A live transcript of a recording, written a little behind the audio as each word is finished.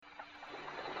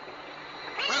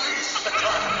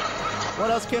What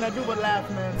else can I do but laugh,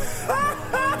 man?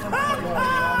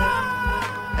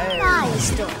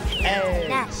 Nice story. Hey.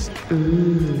 That's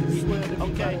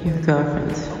Okay. Your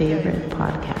girlfriend's favorite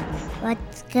podcast.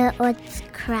 what's good. What's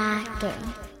cracking?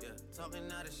 Talking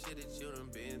all the shit that you done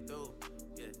been through.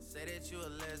 Yeah, say that you a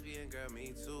lesbian, girl,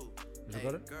 me too. Is it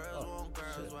better? Girls want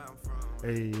girls where I'm from.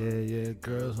 Hey, yeah,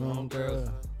 girls want girls.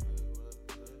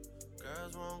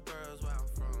 Girls want girls where I'm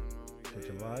from. Such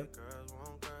a vibe. Girls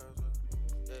want girls.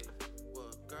 Hey,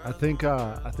 well,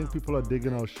 girls I think people are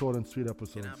digging our short and sweet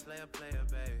episodes. I play a player,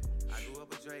 baby. I grew up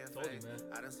with Dre and Faye.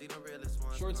 I done seen the realest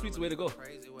ones. Short and sweet's the way to go.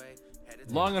 Crazy way. Had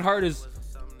to Long and hard is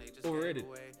something they just overrated. gave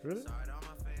away. Really? Sorry to all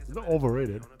my fans. It's not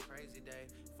overrated. On a crazy day.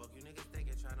 Fuck you niggas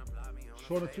thinking tryna block me on a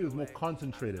Short and sweet is more fadeaway.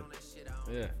 concentrated.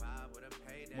 Yeah. Vibe with a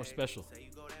payday. More special. Say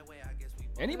you go that way, I guess we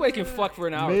both Anybody can fuck for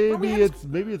an hour. Maybe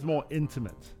it's more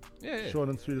intimate. Yeah. Short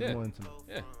and sweet Yeah. is more intimate,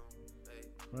 Yeah.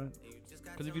 right?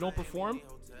 Because if you don't perform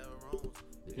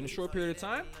in a short period of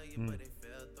time,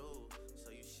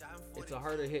 it's a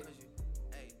harder hit.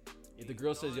 If the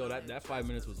girl says, yo, that 5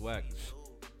 minutes was whack.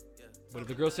 But if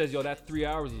the girl says, yo, that 3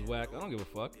 hours was whack, I don't give a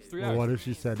fuck. It's 3 Well, hours. what if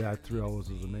she said that 3 hours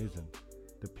was amazing?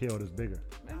 The payout is bigger.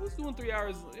 Man, who's doing 3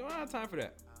 hours? You don't have time for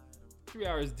that. 3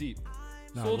 hours deep.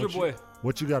 Nah, Soldier boy.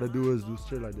 What you gotta do is do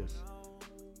straight like this.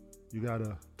 You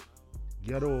gotta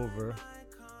get her over,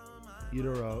 eat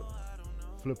her out,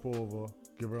 flip over,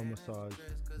 give her a massage,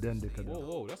 then dick her down.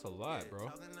 Whoa, that's a lot,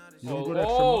 bro. You don't go that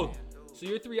extra mile. So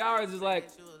your 3 hours is like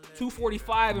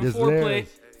 2:45 and There's foreplay,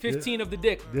 layers. 15 of the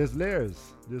dick. There's layers.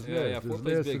 There's Yeah, layers. yeah, There's foreplay's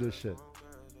layers to big. this shit.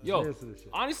 Yo, layers to this shit.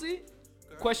 honestly,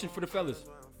 question for the fellas.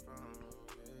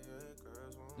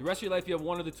 The rest of your life, you have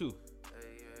one of the two.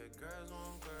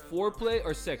 Foreplay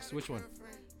or sex? Which one?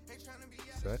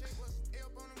 Sex.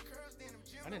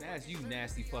 I didn't ask you,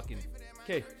 nasty fucking.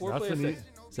 Okay, foreplay That's or an sex?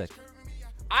 Sex.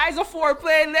 I's a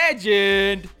foreplay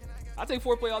legend. I'll take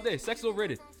foreplay all day. Sex is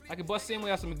overrated. I can bust same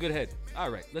way out some good head. All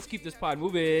right, let's keep this pod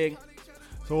moving.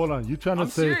 So hold on. You trying to I'm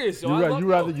say serious, yo.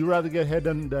 you, I love you rather get head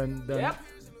than Yep.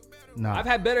 Nah. I've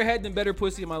had better head than better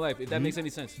pussy in my life, if that makes any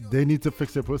sense. They need to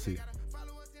fix their pussy.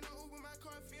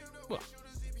 Well,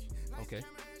 okay.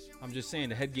 I'm just saying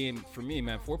the head game for me,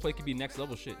 man. Foreplay could be next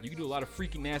level shit. You can do a lot of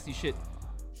freaking nasty shit.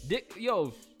 Dick,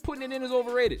 yo, putting it in is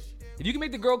overrated. If you can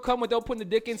make the girl come without putting the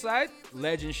dick inside,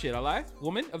 legend shit. I lie?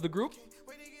 Woman of the group?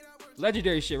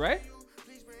 Legendary shit, right?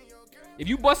 If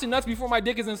you busting nuts before my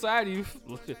dick is inside, you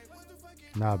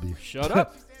Nah, B. shut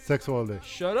up. Sex all day.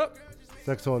 Shut up.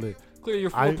 Sex all day. Clear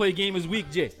your foreplay game is weak,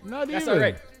 Jay. Not That's even. all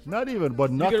right. Not even. But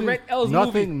can nothing. rent L's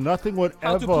movie. Nothing would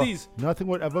How to ever. Please. Nothing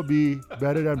would ever be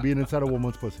better than being inside a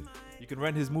woman's pussy. You can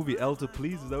rent his movie L to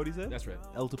Please. Is that what he said? That's right.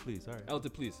 L to Please. All right. L to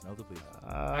please. L to Please.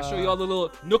 I show you all the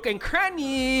little nook and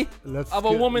cranny Let's of a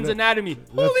get- woman's let- anatomy.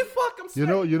 let's- Holy fuck, I'm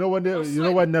sweating. You know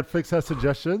when Netflix has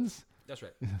suggestions, That's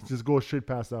right. just go straight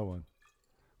past that one.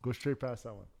 Go straight past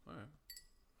that one. All right.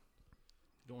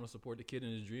 Don't want to support the kid in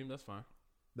his dream, that's fine.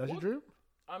 That's What? your dream?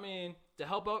 I mean, to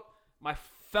help out my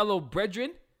fellow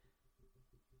brethren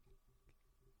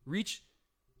reach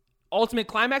ultimate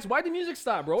climax. Why'd the music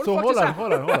stop, bro? What So the fuck hold just on,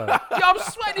 happened? hold on. Yo,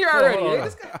 I'm sweating here already. Hold on. Hey,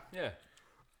 this guy- Yeah.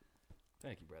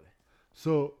 Thank you, brother.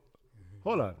 So,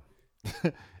 hold on.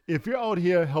 If you're out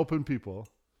here helping people,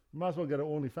 you might as well get an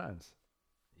OnlyFans.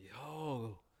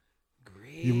 Yo,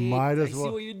 great. You might as I well.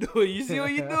 see what you're doing. You see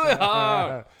what you're doing,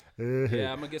 huh? Hey.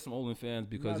 Yeah, I'm going to get some OnlyFans Might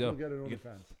because, as yo. well get an you-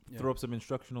 OnlyFans. Yeah. Throw up some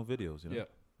instructional videos. You know. Yeah,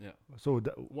 yeah. So,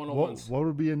 101s. what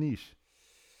would be a niche?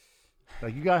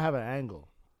 Like, you gotta have an angle.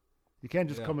 You can't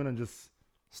just Yeah. come in and just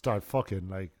start fucking.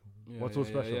 Like, Yeah, what's yeah, so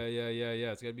special?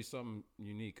 Yeah. It's got to be something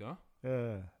unique, huh?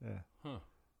 Yeah. Huh.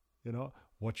 You know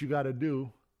what you gotta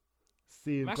do.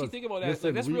 See, I'm actually 'cause thinking about that.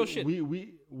 Like, that's real shit.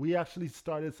 We actually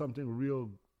started something real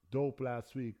dope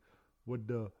last week with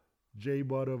the J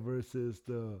Butter versus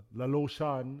the La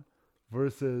Lotion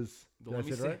versus. Don't That's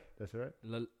let me it, say. right? That's it,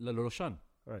 right? La Roshan.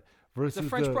 All right. Versus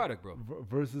French the- product, bro.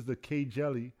 Versus the K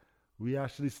Jelly, we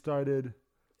actually started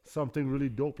something really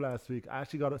dope last week. I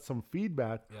actually got some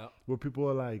feedback Yeah. where people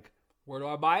are like, Where do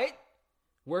I buy it?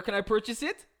 Where can I purchase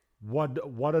it?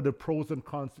 "What are the pros and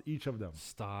cons to each of them?"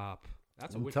 Stop.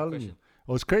 That's a I'm wicked telling question. you,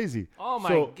 it was crazy. Oh my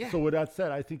so, God. So with that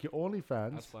said, I think your That's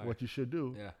OnlyFans, fire. what you should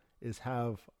do Yeah. is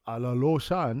have a La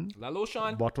Lotion La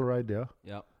Lotion. bottle right there,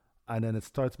 Yeah. and then it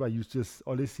starts by you just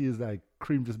all you see is like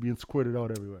cream just being squirted out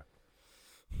everywhere.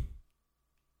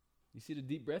 You see the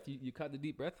deep breath? You caught the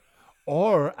deep breath?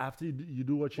 Or after you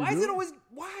do what you Why do, is it always...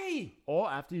 Why? or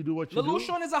after you do what you La do.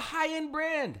 Lotion is a high-end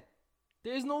brand.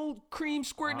 There's no cream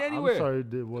squirting I'm anywhere. sorry,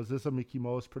 was this a Mickey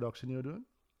Mouse production you're doing?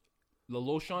 La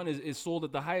Lotion is sold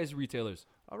at the highest retailers.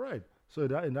 All right. So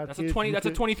that in that That's case, a 20. you That's a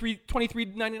take-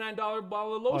 $23.99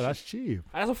 bottle of lotion. Oh, that's cheap.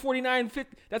 That's a 49.50.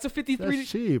 That's a 53. That's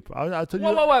cheap. I tell you.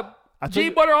 What? I tell J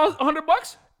you- butter,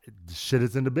 $100. The shit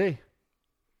is in the bay.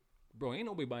 Bro, ain't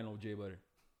nobody buying no J butter.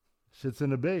 Shit's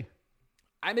in the bay.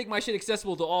 I make my shit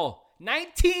accessible to all.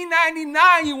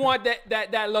 $19.99. You want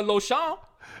that lotion?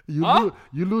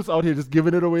 You lose out here just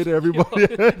giving it away to everybody.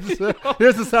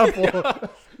 Here's a sample.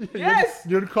 Yes.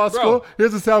 You're in Costco. Bro.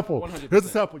 Here's a sample. 100%. Here's a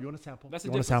sample. You want a sample? That's the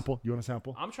you want a difference. sample? You want a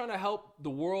sample? I'm trying to help the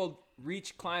world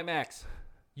reach climax.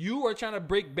 You are trying to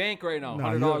break bank right now.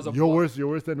 Nah, $100 a you're pop. worse. You're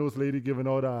worse than those lady giving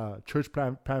out church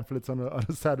pamphlets on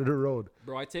the side of the road.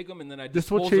 Bro, I take them and then I This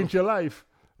will dispose change them. your life.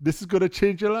 This is gonna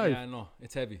change your life. Yeah, I know.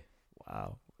 It's heavy.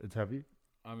 Wow, it's heavy.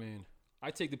 I mean, I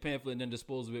take the pamphlet and then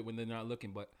dispose of it when they're not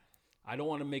looking, but I don't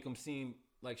want to make them seem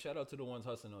like, shout out to the ones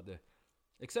hustling out there.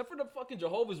 Except for the fucking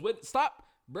Jehovah's Witness. Stop,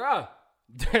 bruh.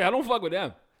 I don't fuck with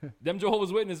them. Them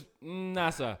Jehovah's Witness, nah,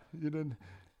 sir. You didn't.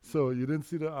 So you didn't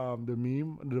see the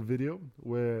meme, the video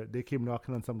where they came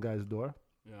knocking on some guy's door,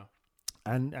 Yeah.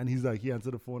 and he's like, he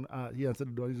answered the phone. He answered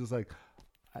the door. He's just like,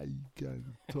 I can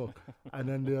talk. And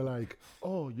then they're like,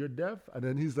 oh, you're deaf? And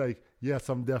then he's like, yes,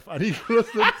 I'm deaf. And he closed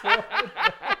the door.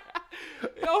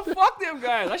 Yo, fuck them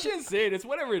guys. I shouldn't say it. It's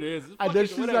whatever it is. It's And then fucking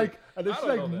she's whatever. like, I don't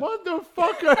know, man.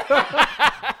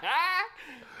 motherfucker.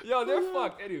 Yo, they're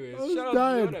fucked. Anyways, I was shout out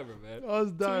dying. to whatever, man. I was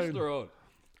To each dying. their own.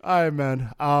 All right, man.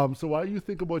 So why do you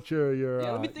think about your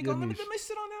Yeah, let me think your on. Let me niche?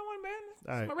 sit on that one, man.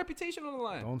 All right. It's my reputation on the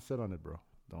line. Don't sit on it, bro.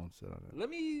 Don't sit on it. Let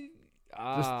me.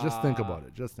 Just think about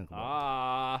it. Just think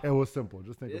about it. It was simple.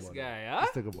 Just think This about guy, it. huh?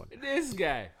 Just think about it. This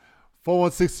guy.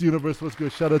 416 Universe, what's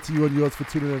good? Shout out to you and yours for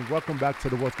tuning in. Welcome back to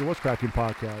the What's Good, What's Cracking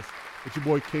podcast. It's your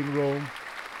boy King Rome,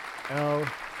 L,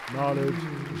 Knowledge,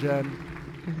 Jen.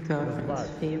 God's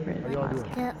favorite How y'all doing?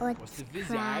 podcast. Good What's the what's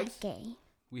visuals? cracking?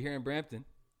 We here in Brampton.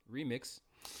 Remix.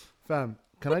 Fam,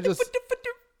 can I just...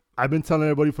 I've been telling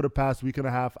everybody for the past week and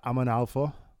a half, I'm an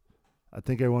alpha. I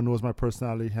think everyone knows my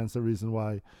personality, hence the reason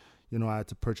why, I had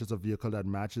to purchase a vehicle that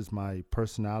matches my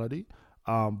personality.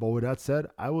 But with that said,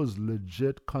 I was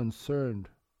legit concerned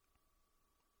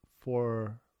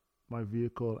for my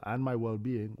vehicle and my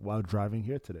well-being while driving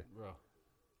here today. Bro.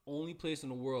 Only place in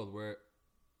the world where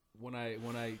when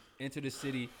I enter the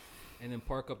city and then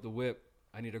park up the whip,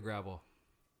 I need a gravel.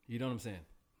 You know what I'm saying?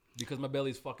 Because my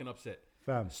belly's fucking upset.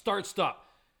 Fam, Start, stop.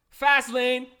 Fast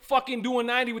lane, fucking doing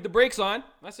 90 with the brakes on.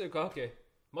 I said, okay,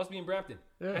 must be in Brampton.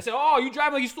 Yeah. I said, oh, you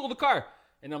driving like you stole the car.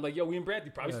 And I'm like, yo, we in Brampton.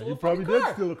 You probably stole he the probably fucking did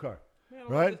car. steal a car, Man,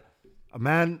 right? A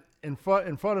man in front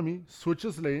of me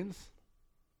switches lanes,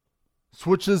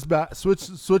 switch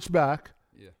back,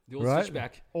 Yeah, the old right?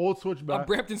 switchback. Old A switchback.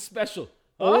 Brampton special.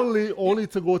 Huh? Only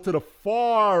to go to the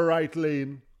far right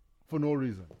lane for no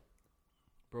reason.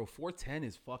 Bro, 410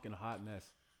 is fucking a hot mess.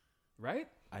 Right?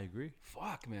 I agree.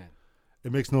 Fuck, man.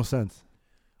 It makes no sense.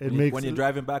 When you're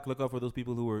driving back, look out for those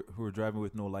people who are driving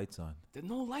with no lights on. There's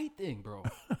no light thing, bro.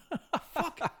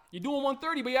 Fuck. You're doing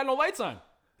 130, but you got no lights on.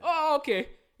 Oh, okay. And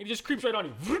he just creeps right on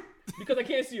you. Because I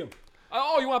can't see him.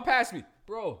 Oh, you want to pass me.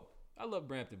 Bro, I love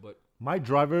Brampton, but... My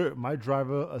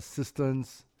driver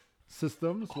assistance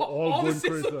systems were all the going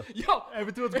crazy. system- Yo.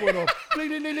 Everything was going off. Ding,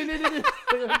 ding, ding, ding, ding, ding.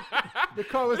 The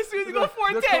car was As soon as you go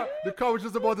 410. the car was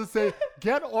just about to say,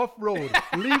 "Get off road,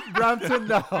 leave Brampton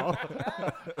now."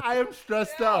 I am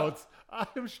stressed out. I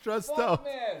am stressed Fuck, out.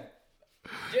 man.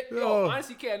 Yo, Yo.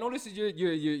 honestly, Kat, I know this is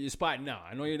your spot now.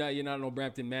 I know you're not no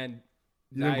Brampton man.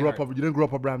 You didn't grow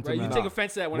up a Brampton, Right, you man. take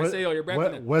offense to that when I say, oh, you're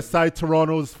Brampton. West Side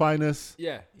Toronto's finest.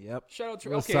 Yeah. Yep. Shout out to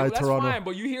West okay, Side well, that's Toronto. fine,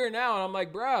 but you here now, and I'm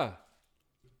like, bruh,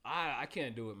 I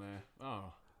can't do it, man. I don't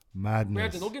know. Madness.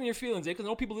 Brampton, don't get in your feelings, because I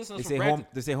know people listen to They us say from Brampton.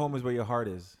 home. They say home is where your heart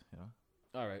is. You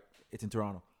know, All right. it's in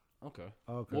Toronto. Okay.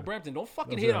 Okay. Well, Brampton, don't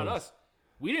fucking That's hate right. on us.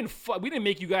 We didn't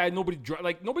make you guys nobody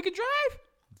could drive.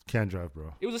 Can't drive,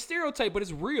 bro. It was a stereotype, but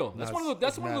it's real. That's one of the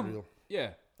It's mad real.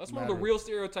 yeah. That's one Mad of the real. real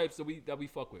stereotypes that we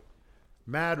fuck with.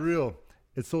 Mad real.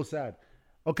 It's so sad.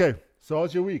 Okay, so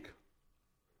how's your week?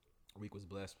 Week was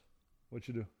blessed. What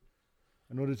you do?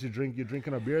 I noticed you're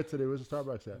drinking a beer today. Where's the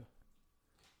Starbucks at?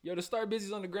 Yo, the Star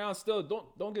Busy's on the ground still.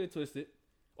 Don't get it twisted.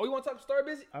 Oh, you want to talk Star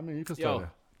Busy? I mean, you can start Yo,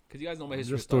 there. because you guys know my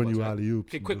history. Just with throwing Starbucks, you right? alley-oops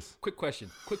Okay, and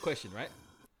quick question, right?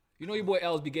 You know your boy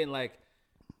L's be getting like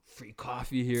free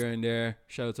coffee here and there.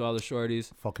 Shout out to all the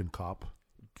shorties. Fucking cop.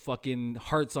 Fucking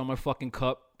hearts on my fucking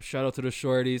cup. Shout out to the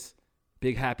shorties.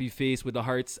 Big happy face with the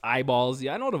hearts, eyeballs.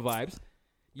 Yeah, I know the vibes.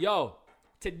 Yo,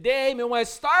 today me went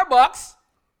to Starbucks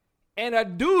and a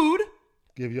dude,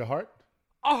 Give you a heart?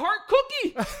 a heart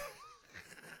cookie.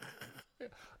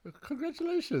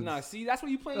 Congratulations. Nah, see, that's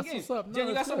what you playing That's games. what's up. No, Jen,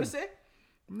 you got that's something to good. say?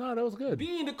 No, that was good.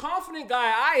 Being the confident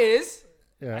guy I is,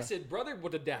 Yeah. I said, brother,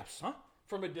 with the daps, huh?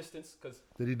 from a distance, because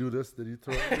Did he do this? Did he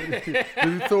throw? Did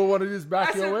he throw one of these back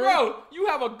I said, your way? bro, you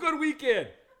have a good weekend.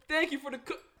 Thank you for the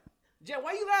Jen,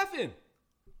 why you laughing?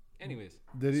 Anyways,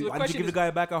 Did he- so the Why didn't you question give the is,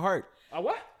 guy back a heart?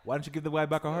 what? Why didn't you give the guy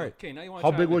back a heart? Okay, now you want.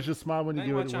 How big was your smile when Now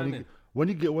you you gave wanna it? chime in.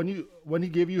 When he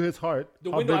gave you his heart?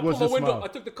 The how window, I big was put my your window. smile? I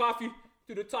took the coffee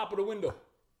through the top of the window.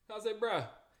 I was like, bruh,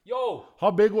 yo,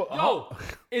 How big was? yo,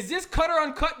 is this cut or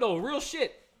uncut though? Real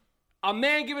shit. A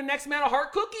man giving next man a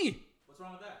heart cookie. What's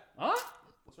wrong with that? Huh?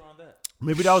 What's wrong with that?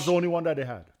 Maybe that was the only one that they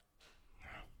had.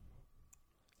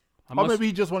 I Or must- maybe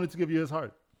he just wanted to give you his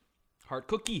heart. heart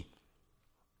cookie.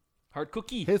 Heart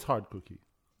cookie. His heart cookie.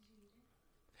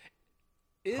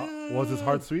 Was his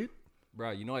heart sweet?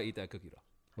 Bruh, you know I eat that cookie though.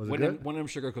 Was it one, good? one of them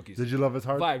sugar cookies. Did you love his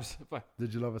heart? Vibes.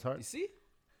 Did you love his heart? You see?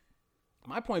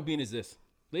 My point being is this.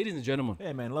 Ladies and gentlemen.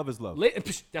 Hey man, love is love.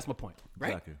 That's my point, right?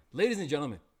 Exactly. Ladies and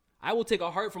gentlemen, I will take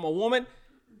a heart from a woman,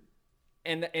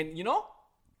 and you know,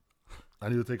 I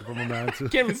need to take it from a man too.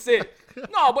 can't even say it.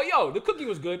 No, but yo, the cookie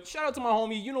was good. Shout out to my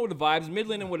homie. You know the vibes,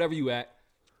 Midland and whatever you at.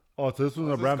 Oh, so this was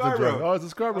a it's Brampton Scarborough. joint. Oh, it's a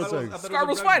Scarborough I thought it was- thing. I thought it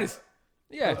was Scarborough's a Brampton. finest.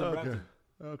 Yeah. Okay.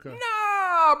 Okay.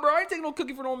 Nah, bro, I ain't taking no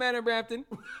cookie for no man in Brampton.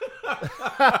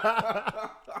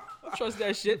 Trust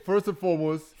that shit. First and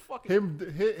foremost, Fucking-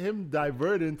 him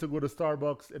diverting to go to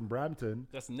Starbucks in Brampton.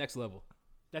 That's the next level.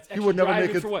 That's He extra would never driving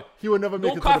make it. for what? He would never make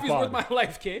No it to the coffee's worth pod. my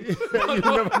life, kid. You would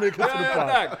never make it to the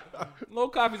pod. dog. No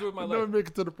coffee's worth my Never life. make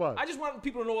it to the pod. I just want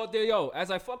people to know out there, yo,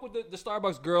 as I fuck with the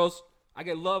Starbucks girls, I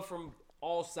get love from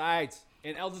all sides.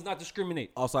 And L does not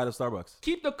discriminate. Outside of Starbucks.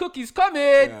 Keep the cookies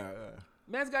coming.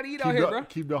 Man's got to eat out here, bro.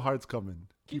 Keep the hearts coming.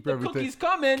 Keep the cookies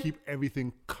coming. Keep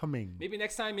everything coming. Maybe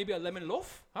next time, maybe a lemon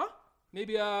loaf, huh?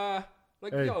 Maybe Hey,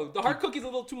 yo, the hard cookie's a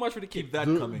little too much for the kid. Keep that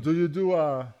Do coming. you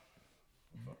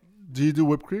do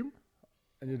whipped cream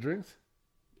in your drinks?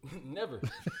 Never.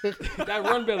 That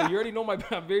run belly, you already know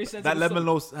I'm very sensitive. That lemon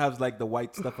so- loaf has like the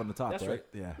white stuff on the top, That's right? right.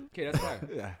 Yeah. Okay, that's fire.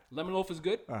 Yeah. Lemon loaf is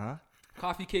good. Uh-huh.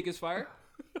 Coffee cake is fire.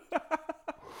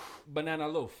 Banana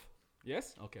loaf.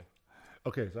 Yes? Okay.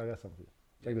 Okay, so I got something.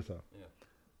 Check this out. Yeah.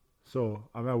 So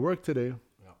I'm at work today.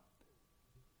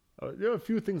 Yeah. There are a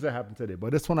few things that happened today,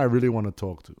 but this one I really want to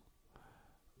talk to.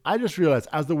 I just realized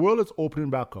as the world is opening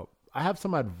back up, I have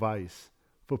some advice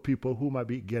for people who might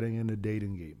be getting in the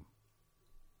dating game.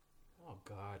 Oh,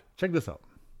 God. Check this out.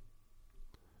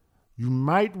 You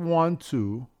might want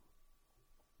to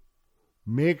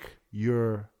make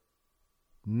your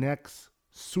next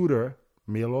suitor,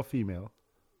 male or female,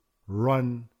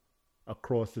 run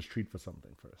across the street for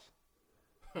something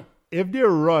first. If their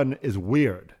run is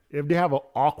weird, if they have an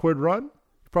awkward run,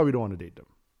 you probably don't want to date them.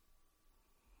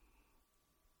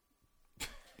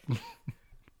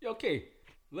 Okay,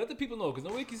 let the people know because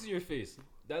nobody can see your face.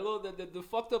 That little, the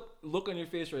fucked up look on your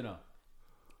face right now.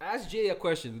 Ask Jay a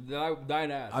question that I dying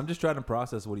to ask. I'm just trying to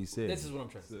process what he said. This is what I'm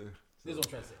trying to say. This is what I'm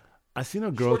trying to say. I seen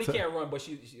a girl. Shorty can't run, but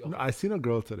she okay. I seen a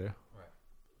girl today, Right.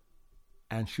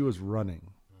 and she was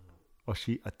running, or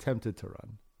she attempted to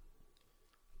run.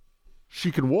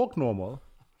 She can walk normal,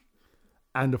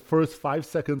 and the first 5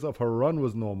 seconds of her run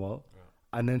was normal,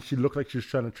 and then she looked like she was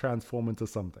trying to transform into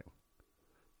something.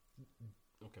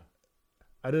 Okay.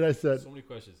 And then I said, So many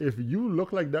questions. if you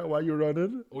look like that while you're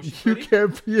running, Was she you pretty?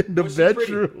 can't be in the Was she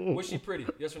pretty? bedroom. Was she pretty?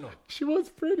 Yes or no? She was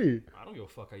pretty. I don't give a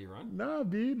fuck how you run. Nah,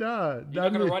 B, nah. You're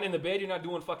not gonna run in the bed. You're not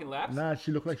doing fucking laps. Nah,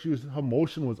 she looked like her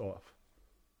motion was off.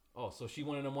 Oh, so she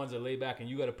one of them ones that lay back and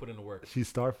you got to put in the work. She's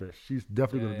starfish. She's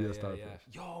definitely gonna be a starfish.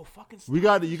 Yo, fucking. You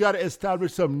got to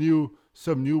establish some new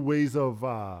ways of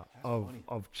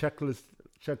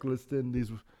checklisting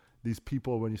these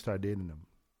people when you start dating them.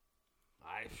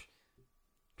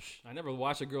 I never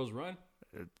watched a girls run.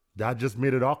 That just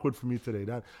made it awkward for me today.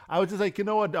 That I was just like, you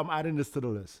know what? I'm adding this to the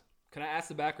list. Can I ask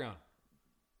the background?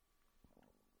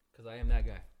 Because I am that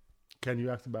guy. Can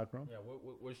you ask the background? Yeah,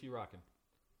 what is she rocking?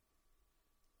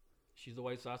 She's the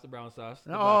white sauce, the brown sauce.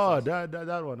 The Oh, black sauce.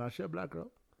 that one. Now she a black girl.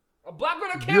 A black girl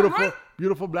that can't run?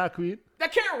 Beautiful black queen.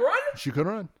 That can't run? She can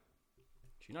run.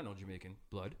 She not no Jamaican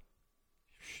blood.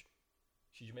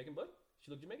 She Jamaican blood?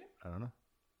 She look Jamaican? I don't know.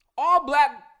 All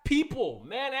black people,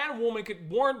 man and woman, could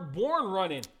born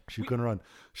running. She can run.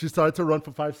 She started to run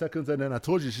for 5 seconds, and then I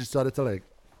told you she started to like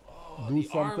do the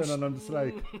something, arms. and I'm just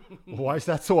like, why is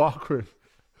that so awkward?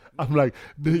 I'm like,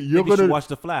 you're Maybe she gonna. watched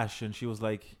The Flash and she was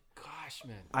like, Gosh,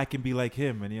 man. I can be like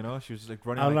him. And, you know, she was like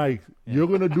running I'm like, yeah. you're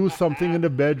gonna do something in the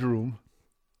bedroom.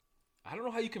 I don't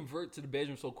know how you convert to the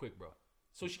bedroom so quick, bro.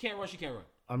 So she can't run, she can't run.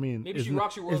 I mean, Maybe she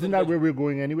rocks your world Isn't in that bedroom. where we're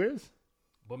going, anyways?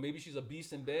 But maybe she's a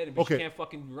beast in bed and Okay. she can't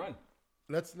fucking run.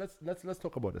 Let's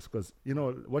talk about this because you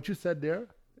know what you said there,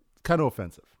 kind of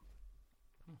offensive.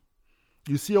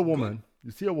 You see a woman.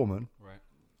 Right.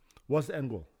 What's the end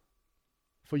goal?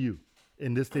 for you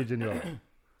in this stage in your life?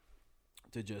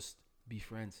 To just be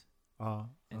friends Uh,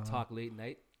 and talk late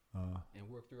night and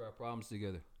work through our problems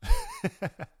together.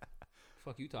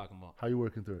 Fuck you talking about? how you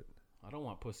working through it? I don't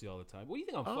want pussy all the time. What do you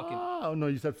think I'm fucking? Oh no,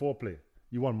 you said foreplay.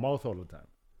 You want mouth all the time.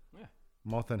 Yeah.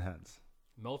 Mouth and hands.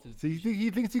 Mouth is See, he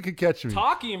thinks he could catch me.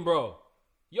 talking, bro.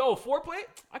 Yo, foreplay?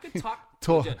 I could talk.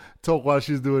 Talk, Legit. talk while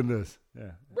she's doing this.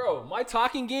 Yeah. Bro, my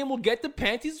talking game will get the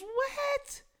panties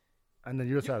wet. And then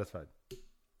you're satisfied.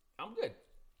 I'm good.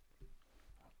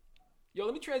 Yo,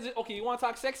 let me transit. Okay, you want to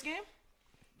talk sex game?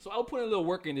 So I'll put in a little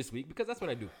work in this week because that's what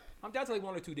I do. I'm down to like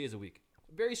 1 or 2 days a week.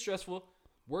 Very stressful.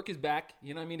 Work is back.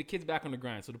 You know what I mean? The kid's back on the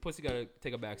grind. So the pussy got to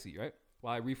take a back seat, right?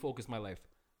 While I refocus my life.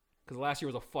 Because last year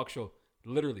was a fuck show.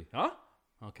 Literally. Huh?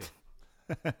 Okay.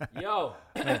 Yo.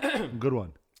 Good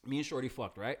one. Me and Shorty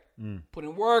fucked, right? Put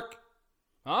in work.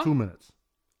 Huh? 2 minutes.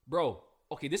 Bro.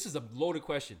 Okay, this is a loaded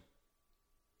question.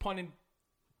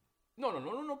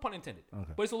 No pun intended.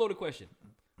 Okay. But it's a loaded question.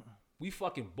 We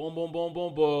fucking boom, boom, boom,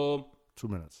 boom, boom. 2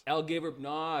 minutes. L gave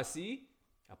her, see?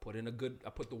 I put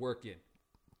the work in.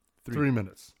 3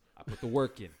 minutes. I put the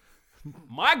work in.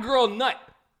 My girl nut,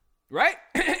 right?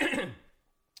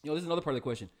 Yo, this is another part of the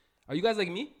question. Are you guys like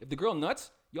me? If the girl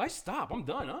nuts, yo, I stop. I'm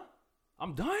done, huh?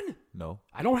 I'm done. No.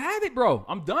 I don't have it, bro.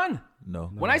 I'm done.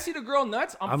 No. When I see the girl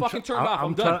nuts, I'm fucking turned off.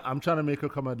 I'm done. I'm trying to make her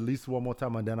come at least one more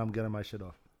time, and then I'm getting my shit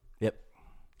off. Yep.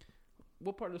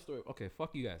 What part of the story? Okay,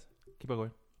 fuck you guys. Keep on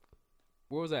going.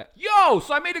 Where was that? Yo,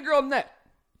 so I made a girl nut.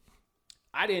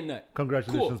 I didn't nut.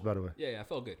 Congratulations, Cool. by the way. Yeah, I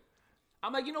felt good.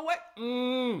 I'm like, you know what?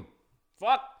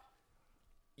 Fuck.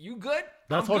 You good?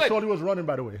 That's I'm how good. Shorty was running,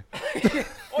 by the way.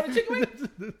 Oh, the chicken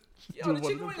wing? Yo, the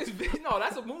chicken wing is big. No,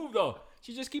 that's a move, though.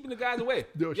 She's just keeping the guys away.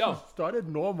 Yo, Yo. she started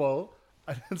normal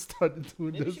and then started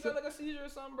doing Maybe this. she got like a seizure or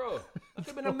something, bro. That could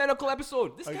have been a medical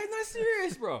episode. This guy's not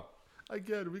serious, bro.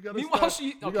 Again, we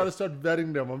Meanwhile, gotta start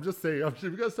vetting them. I'm just saying. We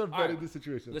gotta start vetting right. this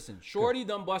situation. Listen, Shorty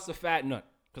done bust a fat nut.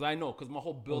 Because I know, because my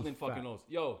whole building fucking fat. knows.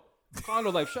 Yo,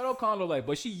 Condo Life. Shout out Condo Life.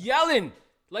 But she yelling.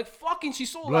 Like fucking, she's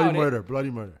so Bloody loud. murder. Bloody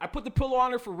murder. I put the pillow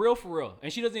on her for real.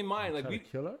 And she doesn't mind. Like Try we to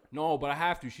kill her? No, but I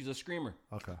have to. She's a screamer.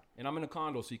 Okay. And I'm in a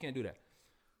condo, so you can't do that.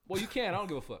 Well, you can. I don't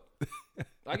give a fuck.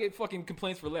 I get fucking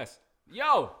complaints for less.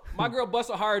 Yo, my girl bust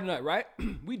a hard nut, right?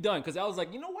 We done. Because I was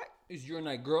like, you know what? It's your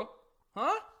night, girl.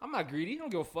 Huh? I'm not greedy. I don't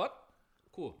give a fuck.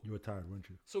 Cool. You were tired, weren't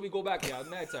you? So we go back. Yeah, I was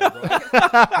mad tired, bro.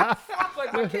 Fuck,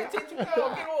 like, I can't take too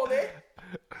long. Get old, eh?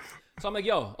 So I'm like,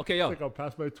 yo. Like I'll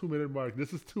pass my 2 minute mark.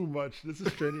 This is too much. This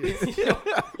is strenuous. You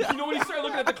know when you start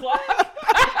looking at the clock?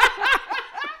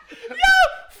 Yo,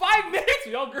 5 minutes.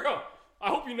 Yo, girl. I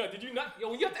hope you nut. Did you nut? Yo,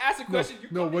 when you have to ask a question, you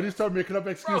No, come when in. you start making up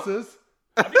excuses.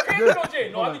 I be cramping,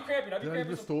 OJ. No, I be cramping. Then I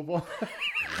just stove on.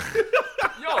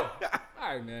 Yo, all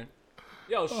right, man.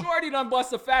 Yo, Shorty done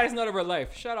bust the fattest nut of her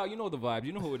life. Shout out, you know the vibe.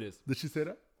 You know who it is. Did she say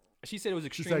that? She said it was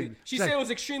She's extremely. like- She she's said like, it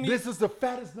was extremely. This is the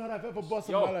fattest nut I've ever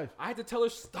busted in my life. I had to tell her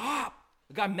stop.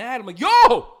 I got mad. I'm like,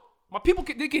 yo, my people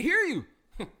they can hear you.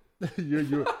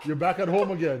 You're back at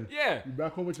home again. Yeah. You're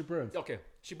back home with your parents. Okay,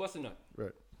 she busted a nut.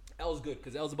 Right. L's good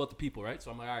because L's about the people, right?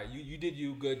 So I'm like, all right, you did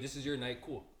you good. This is your night,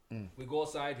 cool. We go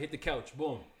outside, hit the couch,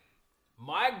 boom.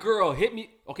 My girl hit me.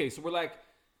 Okay, so we're like,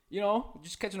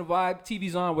 just catching a vibe.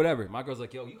 TV's on, whatever. My girl's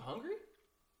like, yo, you hungry?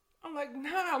 I'm like,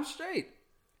 nah, I'm straight.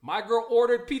 My girl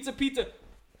ordered pizza.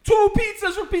 2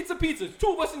 pizzas from Pizzas. 2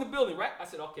 of us in the building, right? I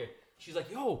said, okay. She's like,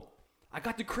 yo, I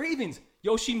got the cravings.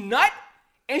 Yo, she nut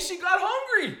and she got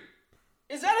hungry.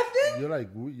 Is that a thing?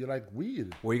 You're like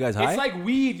weed. Were you guys high? It's like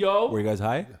weed, yo. Were you guys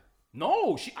high?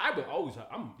 No, I was always high.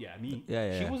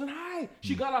 She wasn't high.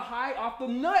 She got a high off the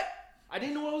nut. I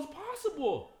didn't know it was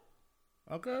possible.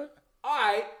 Okay.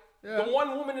 The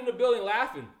one woman in the building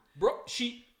laughing. Bro,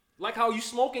 she, like how you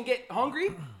smoke and get hungry?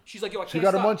 She's like, yo, I can't She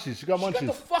got stop. the munchies. She got She got munchies.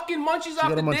 the fucking munchies off got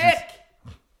the the munchies. dick.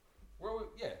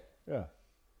 Yeah. Yeah.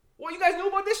 Well, you guys knew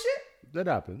about this shit? That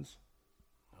happens.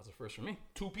 That was the first for me.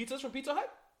 2 pizzas from Pizza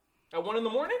Hut? At 1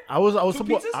 a.m? I was 2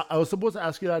 supposed pizzas? I was supposed to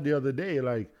ask you that the other day,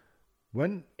 like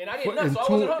when And I didn't in nut, so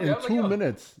I wasn't hungry. I in was like, 2 yo.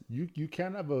 minutes you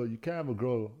can't have a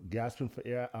girl gasping for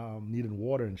air, needing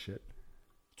water and shit.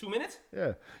 2 minutes?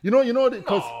 Yeah,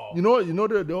 because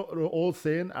the old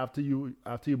saying after you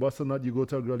bust a nut, you go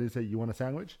to a girl and you say, you want a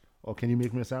sandwich, or can you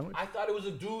make me a sandwich? I thought it was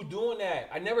a dude doing that.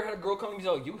 I never had a girl come and be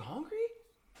like, you hungry?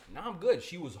 Nah, I'm good.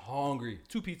 She was hungry.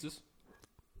 2 pizzas.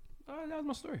 That was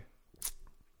my story.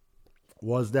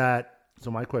 Was that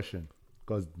so? My question,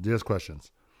 because there's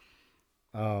questions.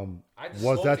 I just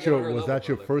Was spoke that to get on her your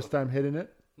level, bro, first time hitting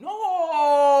it?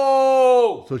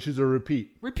 No! So she's a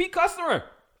repeat, customer.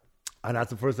 and that's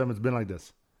the first time it's been like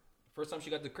this. First time she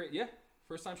got the crate, yeah.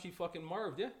 First time she fucking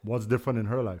marved, yeah. What's different in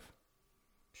her life?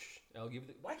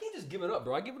 Why can't you just give it up,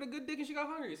 bro? I give it a good dick and she got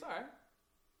hungry. It's all right.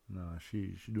 No,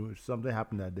 she doing something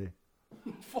happened that day.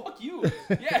 Fuck you.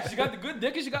 Yeah, she got the good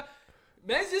dick and she got.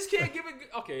 Men just can't give it.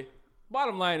 Okay.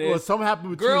 Bottom line is, Well, something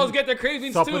happened between girls get their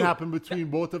cravings something too. happened between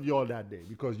both of y'all that day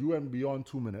because you went beyond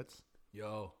 2 minutes.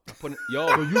 Yo. So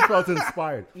you felt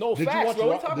inspired. No, did facts, you watch bro.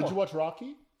 What you talking Did about? you watch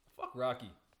Rocky? Fuck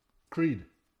Rocky. Creed.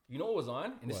 You know what was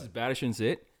on? And this What? is bad. I shouldn't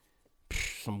say it.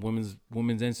 Some women's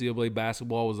NCAA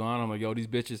basketball was on. I'm like, yo, these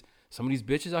bitches. Some of these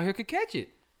bitches out here could catch it.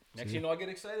 Next thing you know, I get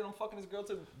excited. I'm fucking this girl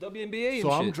to WNBA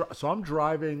and shit. So I'm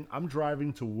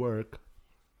driving to work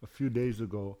a few days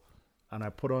ago, and I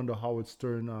put on the Howard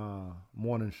Stern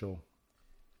morning show.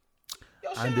 Yo,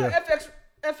 and shit,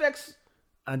 FX.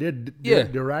 And Yeah.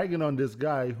 they're ragging on this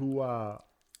guy who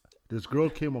this girl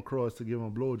came across to give him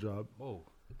a blowjob. Whoa.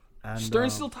 And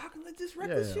Stern's still talking like this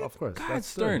reckless yeah, shit? of course. God, That's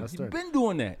Stern. That's He's Stern. been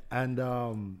doing that. And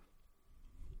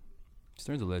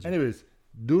Stern's a legend. anyways,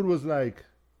 dude was like,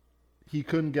 he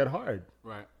couldn't get hard.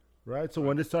 Right. So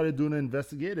when they started doing the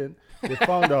investigating, they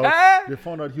found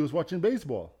out he was watching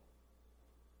baseball.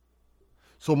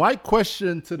 So my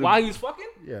question to the While he was fucking?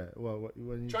 yeah, well,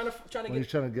 when Trying to when get. he's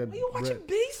trying to get Why you watching bread.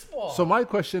 baseball? So my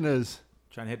question is,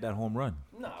 Trying to hit that home run.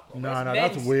 Nah, bro. Nah,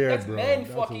 that's that's weird, That's bro. men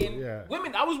That's fucking. yeah.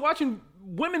 Women. I was watching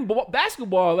women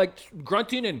basketball, like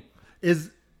grunting and. is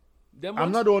Them I'm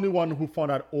ones. not the only one who found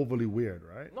that overly weird,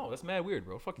 right? No, that's mad weird,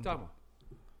 bro. Fuck you talking about?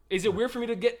 Is it weird for me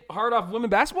to get hard off women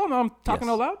basketball? Now I'm talking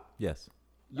Yes. out loud. Yes.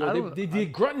 Yo, they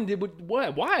grunting. They would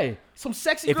what? Why? Some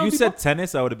sexy. If girl you be said bu-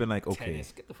 tennis, I would have been like, okay.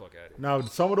 tennis, get the fuck out of here. Now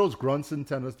some of those grunts in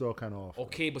tennis though are kind of off.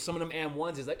 Okay, but some of them and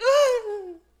ones is like,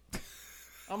 ah!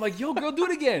 I'm like, yo, girl, do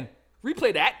it again.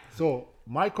 Replay that. So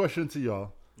my question to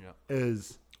y'all Yeah.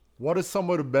 is, what is some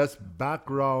of the best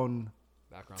background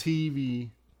TV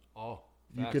Oh,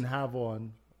 you facts. can have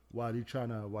on while you're trying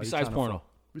to Besides porno.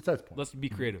 Besides porno. Let's be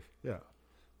creative. Yeah.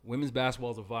 Women's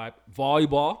basketball is a vibe.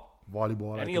 Volleyball.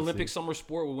 Volleyball. I Any can Olympic see. summer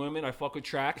sport with women. I fuck with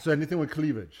track So anything with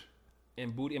cleavage.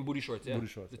 and booty shorts. Yeah. Booty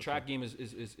shorts, The okay. track game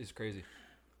is crazy.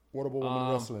 What about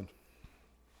women wrestling?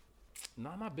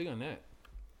 Nah, I'm not big on that.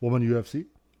 Woman UFC?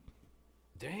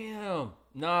 Damn.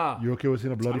 Nah. You okay with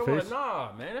seeing a I bloody don't face? wanna,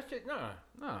 nah, man. That shit,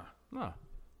 nah.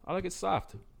 I like it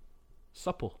soft,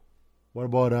 supple. What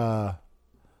about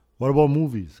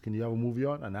movies? Can you have a movie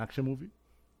on? An action movie?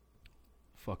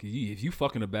 Fuck you. If you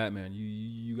fucking a Batman,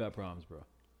 you got problems, bro.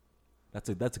 That's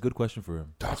a good question for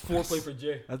him. That's foreplay for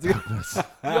Jay. That's good.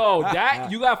 Yo, that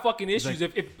you got fucking issues.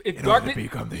 like, if darkness,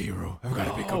 become the hero, I've got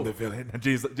to become the villain. And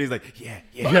Jay's like, yeah.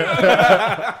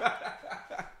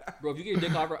 bro, if you get your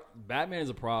dick off, Batman is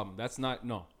a problem. That's not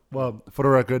no. Well, for the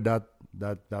record,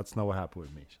 that's not what happened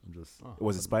with me. I'm just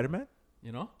Was it Spider-Man?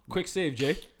 You know, quick save,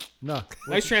 Jay. no.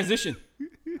 Nice transition.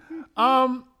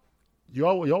 Y'all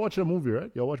watching a movie,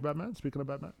 right? Y'all watch Batman? Speaking of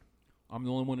Batman, I'm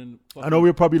the only one in. I know we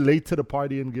were probably late to the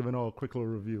party and giving a quick little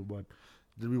review, but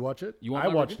did we watch it? You want I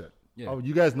my watched review? it. Yeah. Oh,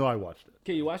 you guys know I watched it.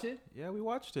 Okay, you watch it? Yeah, we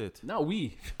watched it. No,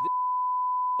 we.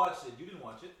 Watched it. You didn't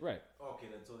watch it. Right. Okay,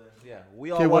 then yeah,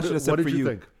 we all Okay, watched it except what for did you you.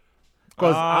 think?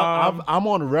 Because I'm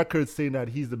on record saying that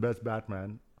he's the best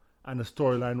Batman, and the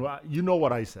storyline. Well, you know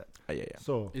what I said. Yeah.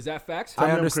 So Is that facts? Tell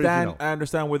me I I'm crazy understand. now. I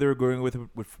understand where they're going with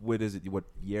is it what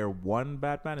year one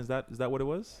Batman? Is that what it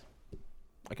was?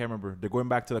 I can't remember. They're going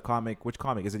back to the comic. Which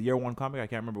comic? Is it year one comic? I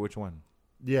can't remember which one.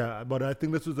 yeah, but I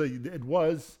think this was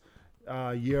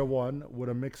year one with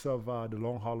a mix of the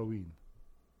Long Halloween.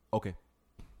 Okay.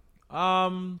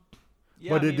 Yeah,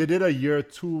 But they did a year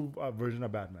two version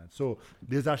of Batman. So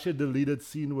there's actually a deleted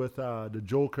scene with the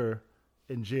Joker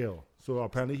in jail. So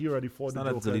apparently he already fought It's the not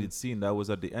a Joker. deleted scene. That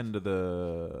was at the end of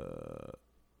the.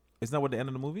 Isn't that what the end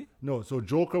of the movie? No, so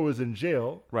Joker was in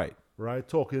jail, Right. right,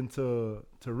 talking to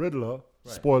Riddler.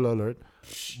 Spoiler alert.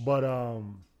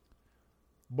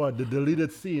 But the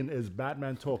deleted scene is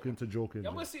Batman talking to Joker. in Yeah,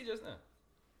 I'm jail. gonna see it just now.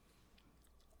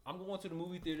 I'm going to the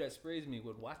movie theater that sprays me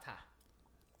with water.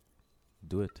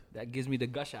 Do it. That gives me the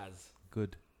gushers.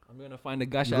 Good. I'm gonna find the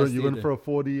gushers. You're going for a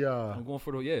 40. I'm going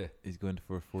for the yeah. He's going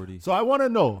for 40. So I want to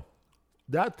know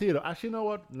that theater. Actually, you know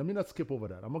what? Let me not skip over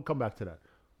that. I'm gonna come back to that.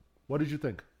 What did you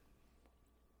think?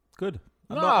 Good.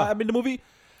 Nah. I mean, the movie.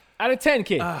 Out of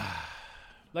 10K.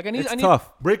 Like I need. It's I need.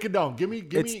 tough. Break it down. Give me.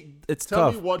 It's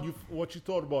tell tough. me what you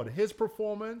thought about his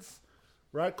performance,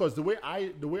 right? Because the way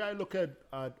I look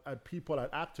at people, at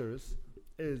actors,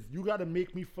 is you got to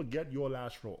make me forget your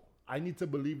last role. I need to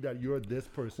believe that you're this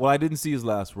person. Well, I didn't see his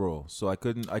last role, so I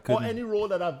couldn't. Or any role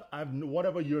that I've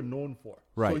whatever you're known for.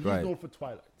 Right, So he's right. known for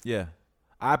Twilight. Yeah,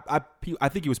 I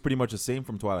think he was pretty much the same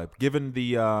from Twilight, given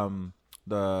the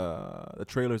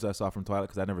trailers I saw from Twilight,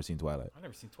 because I've never seen Twilight. I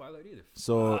never seen Twilight either.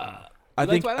 So You I like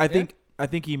think Twilight? I think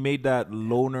he made that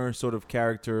loner sort of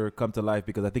character come to life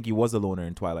because I think he was a loner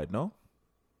in Twilight. No,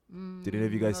 did any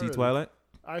of you guys see really. Twilight?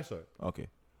 I saw it. Okay,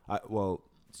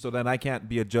 so then I can't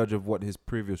be a judge of what his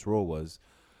previous role was,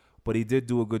 but he did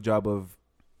do a good job of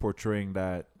portraying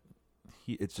that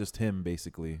it's just him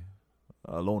basically,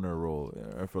 a loner role,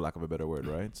 for lack of a better word,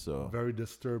 right? So Very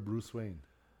disturbed Bruce Wayne.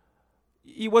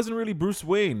 he wasn't really Bruce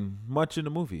Wayne much in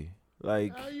the movie.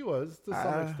 Like, He was to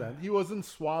some extent. He wasn't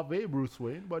suave Bruce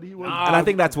Wayne, but he was. and I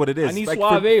think that's what it is. I need Like,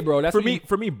 suave, bro. That's for what me. you-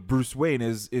 For me, Bruce Wayne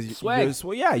is Swag.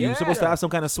 You're supposed to have some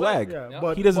kind of swag. Yeah, Yeah.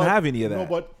 but He doesn't but- have any of No, that.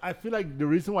 but I feel like the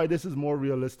reason why this is more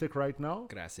realistic right now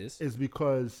Gracias. is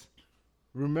because,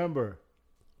 remember,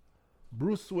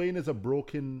 Bruce Wayne is a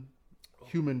broken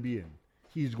human being.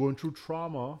 He's going through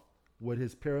trauma with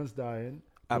his parents dying,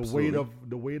 Absolutely.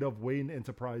 the weight of Wayne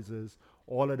Enterprises,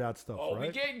 all of that stuff, Oh, we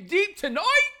right? getting deep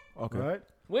tonight. Okay. Right?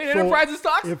 Wayne Enterprises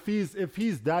stocks? If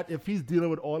he's dealing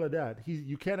with all of that,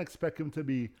 you can't expect him to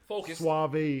be Focused.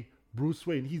 suave Bruce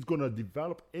Wayne. He's gonna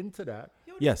develop into that.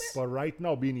 Yes. But right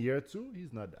now, being year 2,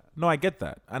 he's not that. No, I get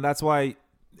that, and that's why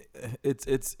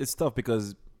it's tough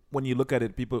because when you look at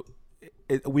it,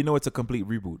 we know it's a complete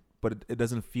reboot, but it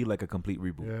doesn't feel like a complete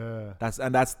reboot. Yeah.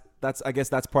 That's I guess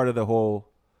that's part of the whole.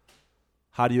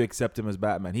 How do you accept him as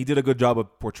Batman? He did a good job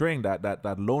of portraying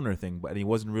that loner thing, but he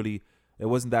wasn't really. It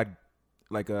wasn't that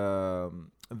like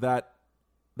that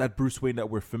Bruce Wayne that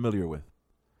we're familiar with.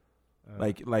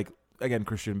 Like again,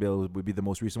 Christian Bale would be the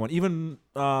most recent one. Even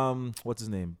what's his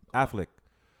name? Affleck.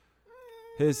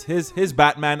 His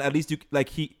Batman, at least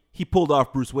he pulled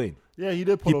off Bruce Wayne. Yeah, he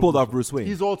did. He pulled off Bruce Wayne.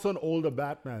 He's also an older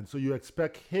Batman, so you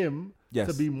expect him Yes.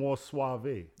 to be more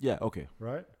suave, Yeah, okay.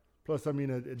 right? Plus, I mean,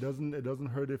 it doesn't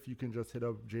hurt if you can just hit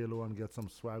up J-Lo and get some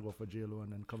swag off of J-Lo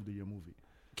and then come do your movie.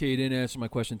 Okay, you didn't answer my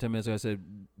question 10 minutes ago. I said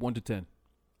 1 to 10.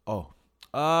 Oh.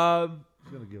 I'm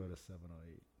gonna give it a 7 or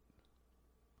 8.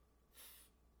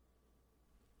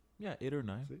 Yeah, 8 or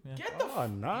 9. Yeah. Get the Oh,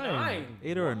 9.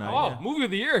 8 or a 9. Oh, yeah. movie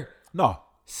of the year. No.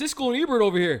 Siskel and Ebert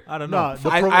over here. I don't Nah, know. the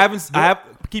I pro- haven't.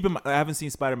 I haven't seen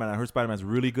Spider-Man. I heard Spider-Man's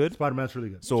really good. Spider-Man's really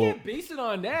good. So, Can't base it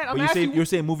on that. I'm but asking you're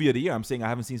saying movie of the year. I'm saying I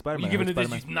haven't seen Spider-Man. you I giving heard it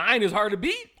this Spider-Man. 9 is hard to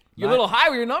beat. You're a Nine. little high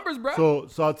with your numbers, bro.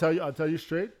 So I'll tell you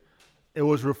straight. It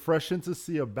was refreshing to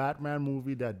see a Batman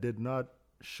movie that did not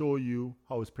show you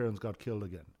how his parents got killed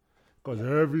again. Because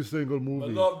every single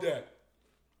movie, that.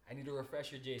 I need a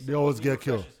refresher, Jason. they always Need get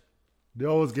killed. refreshers. They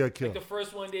always get Like killed. the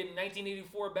first one did in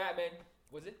 1984 Batman.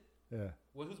 Was it? Yeah,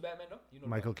 Who's Batman though? You know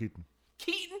Michael Keaton.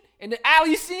 Keaton in the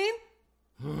alley scene?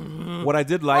 What I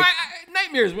did like,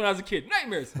 Nightmares when I was a kid.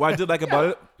 Nightmares. what I did like about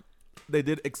it, they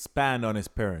did expand on his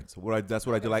parents. That's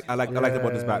what I did like. I liked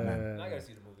about this Batman. I gotta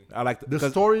see the movie. I liked The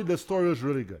story was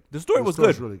really good. The story was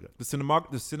story's good. really good. The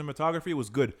cinematography was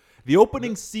good. The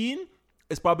opening scene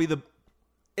is probably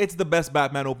it's the best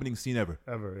Batman opening scene ever.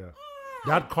 Ever, yeah.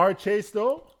 That car chase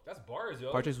though, That's bars,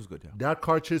 yo. Car chase was good, yeah. that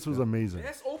car chase was amazing.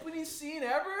 Best opening scene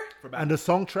ever? And the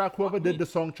soundtrack, whoever did the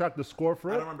soundtrack, the score for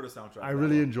I it, don't remember the soundtrack. I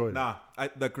really enjoyed it. Nah,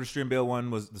 the Christian Bale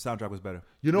one the soundtrack was better.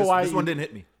 You know This- why this one didn't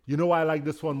hit me. You know why I like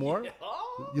this one more?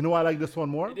 Oh, You know why I like this one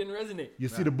more? it didn't resonate. You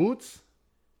see the boots?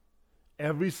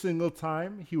 Every single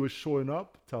time he was showing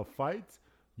up to a fight,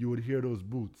 you would hear those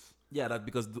boots. Yeah, that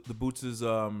because the boots is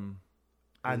And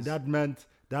that meant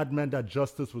that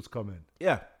justice was coming.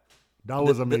 yeah. That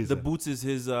was amazing. The boots is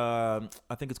his. I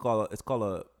think it's called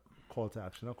a. Call to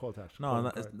action. Not call to action. No, Call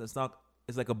not, to it's, action. it's not.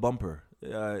 It's like a bumper.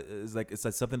 It's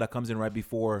like something that comes in right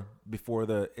before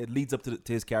it leads up to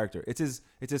his character. It's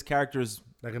his character's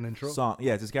Like an intro? song.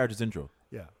 Yeah, it's his character's intro.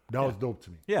 Yeah. That was dope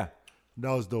to me. Yeah,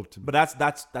 That was dope to me. but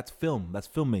that's film. That's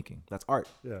filmmaking. That's art.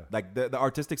 Yeah. Like the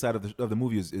artistic side of the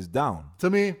movie is down. To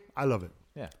me, I love it.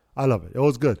 Yeah. I love it. It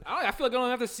was good. I feel like I don't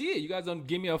have to see it. You guys don't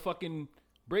give me a fucking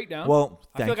breakdown. Well,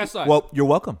 I feel like I saw it. Well, you're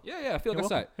welcome. Yeah, I feel like I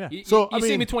saw it. Yeah. You, So, you I saved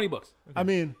mean- me $20. I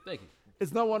mean, Thank you.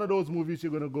 it's not one of those movies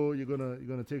you're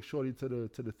gonna take Shorty to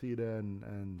the theater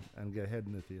and get head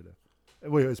in the theater.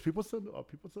 Wait, are people still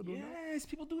doing that? Yes,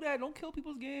 people do that. Don't kill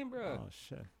people's game, bro. Oh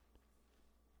shit.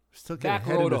 Still Back get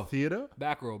head row, in the though. theater?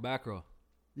 Back row.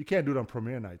 You can't do it on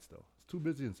premiere nights though. It's too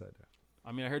busy inside there.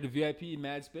 I mean, I heard the VIP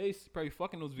mad space. Probably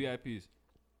fucking those VIPs.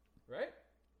 Right?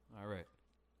 All right.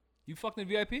 You fucking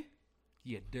the VIP?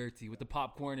 Yeah, dirty. With the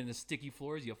popcorn and the sticky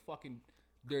floors. You fucking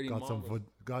dirty mongrel.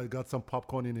 Got some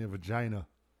popcorn in your vagina.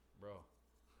 Bro.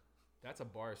 That's a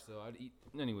bar still. I'd eat.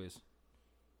 Anyways.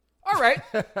 All right.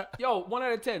 Yo, 1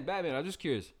 out of 10. Batman. I'm just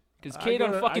curious. Because K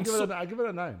done fucking... I give it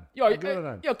a 9. Yo, I give it a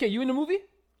 9. yo, okay, you in the movie?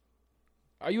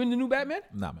 Are you in the new Batman?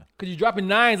 Nah, man. Because you dropping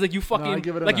 9s like you fucking... I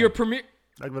give it a like 9. you're a premiere...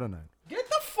 I give it a 9. Get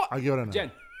the fuck... I give it a 9.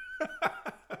 Jen.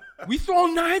 We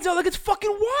throwing 9s out like it's fucking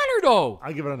water, though.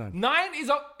 I give it a 9. 9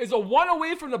 is a 1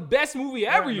 away from the best movie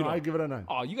ever. Yeah, You no, know. I give it a 9.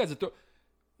 Oh, you guys are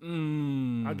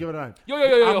I'll give it a 9. Yo,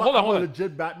 I'm hold I'm on. a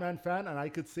legit Batman fan, and I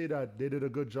could say that they did a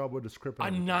good job with the script. and A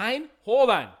everything. 9? Hold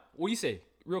on. What do you say?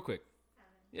 Real quick.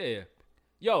 Yeah.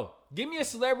 Yo, give me a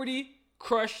celebrity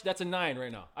crush that's a 9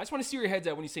 right now. I just want to see where your head's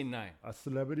at when you say 9. A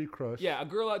celebrity crush. Yeah, a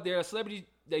girl out there, a celebrity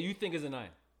that you think is a 9.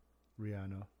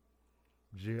 Rihanna.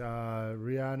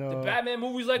 Rihanna. The Batman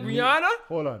movies like Rihanna?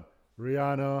 Hold on.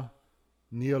 Rihanna.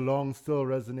 Nia Long still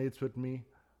resonates with me.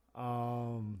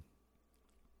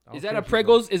 Is that a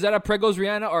Pregos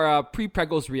Rihanna or a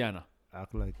pre-Pregos Rihanna?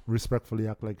 Respectfully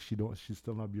act like she's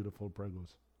still not beautiful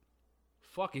Pregos.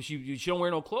 Fuck, if she don't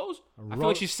wear no clothes? I feel Rub-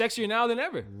 like she's sexier now than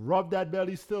ever. Rub that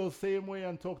belly still same way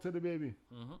and talk to the baby.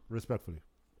 Respectfully.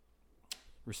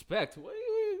 Respect?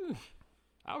 Wait.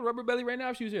 I would rub her belly right now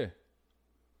if she was here.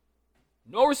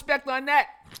 No respect on that.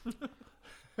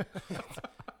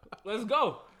 Let's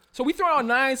go. So we throw out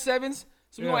 9, 7s.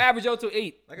 So we're going to average out to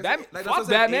 8. Fuck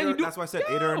Batman. You do. That's why I said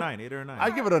 8 or a 9. 8 or a 9. I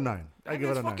give it a 9. I give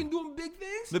it a 9. fucking doing big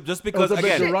things. Just Because because, the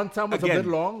again, runtime was a bit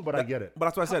long, but I get it. But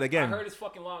that's what I said, I again. heard it's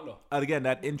fucking long, though. Again,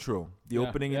 that intro, the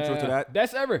opening intro to that.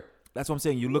 Best ever. That's what I'm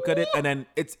saying. You look at it, and then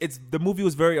it's the movie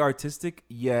was very artistic,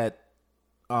 yet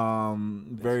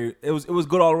very. It was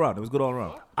good all around. It was good all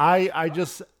around. I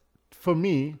just, for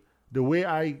me, the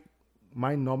way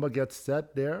my number gets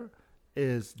set there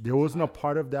is there wasn't a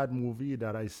part of that movie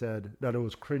that I said that it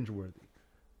was cringeworthy.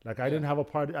 Like I didn't have a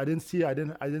part. I didn't see a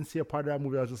part of that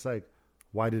movie. I was just like,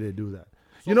 why did they do that?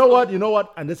 You know what?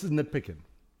 And this is nitpicking.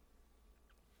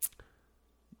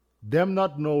 Them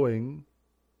not knowing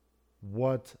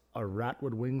what a rat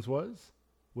with wings was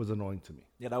annoying to me.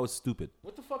 Yeah, that was stupid.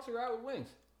 What the fuck's a rat with wings?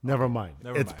 Never mind.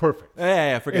 Never It's mind. perfect.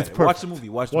 Yeah, forget It's it. Watch the perfect. movie.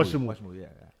 Watch the Watch movie. the Watch the movie. Yeah.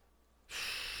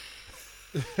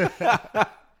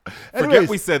 Anyways, Forget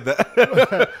we said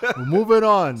that. moving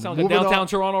on. Sounds like moving downtown on,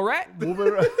 Toronto rat.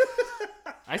 moving on.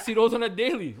 I see those on a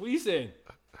daily. What are you saying?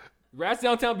 Rats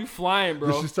downtown be flying, Did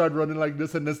bro. she start running like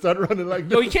this and then start running like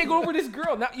this? Yo, you can't go over this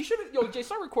girl. Now you should. Yo, Jay,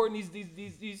 start recording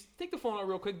these. Take the phone out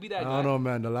real quick. Be that I guy. don't know,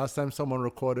 man. The last time someone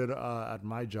recorded at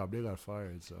my job, they got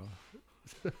fired. So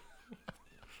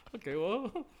Okay,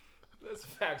 well, that's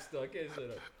facts though. I can't say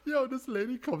that. yo, this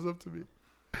lady comes up to me.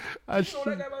 And You know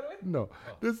that guy, by the way? No,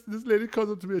 this lady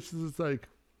comes up to me and she's just like,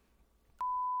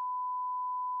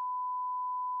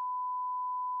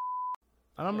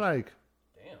 and I'm like,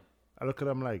 Damn. I look at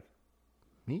her, I'm like,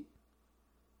 me?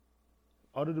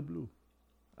 Out of the blue.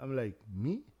 I'm like,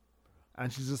 me?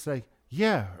 And she's just like,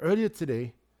 yeah, earlier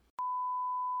today.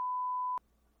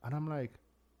 And I'm like,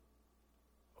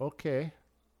 okay.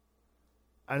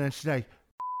 And then she's like,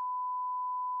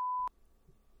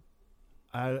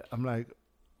 I'm like,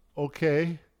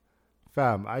 okay.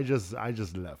 Fam, I just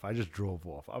left. I just drove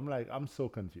off. I'm like, I'm so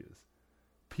confused.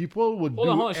 People would Hold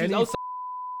on. She's any- outside.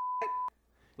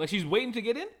 Like she's waiting to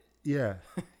get in. Yeah.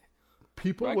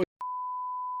 People Right. would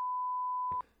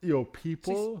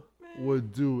people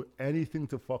would do anything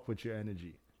to fuck with your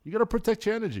energy. You gotta protect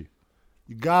your energy.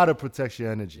 You gotta protect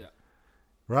your energy. Yeah.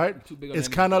 Right? Too big on It's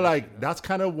energy kinda for that like shit, that's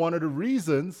kind of one of the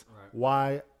reasons Right.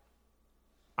 why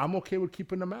I'm okay with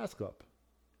keeping the mask up.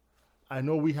 I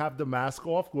know we have the mask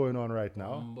off going on right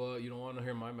now. But you don't want to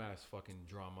hear my mask fucking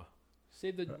drama.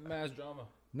 Save the mask drama.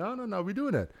 No, we're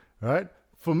doing it. Right?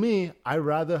 For me, I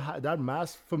rather that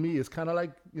mask. For me, is kind of like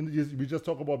we just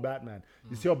talk about Batman.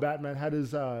 You see how Batman had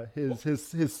his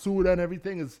suit and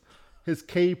everything, his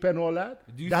cape and all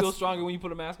that. Do you feel stronger when you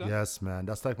put a mask on? Yes, man.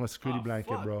 That's like my security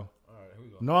blanket, fuck. bro. All right, here we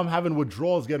go. No, I'm having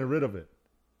withdrawals getting rid of it.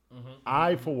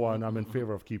 I, for one, I'm in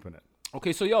favor of keeping it.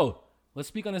 Okay, so yo, let's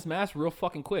speak on this mask real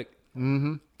fucking quick.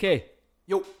 Okay,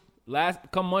 Yo.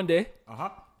 come Monday Uh-huh.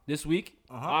 this week,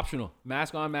 optional.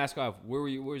 Mask on, mask off.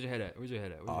 Where's your head at? Where's your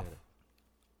head at?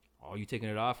 Oh, you taking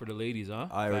it off for the ladies, huh?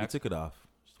 I already Facts. took it off.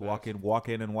 Just walk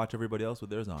in and watch everybody else with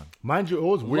theirs on. Mind you, it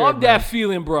was weird. Love that man.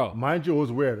 feeling, bro. Mind you, it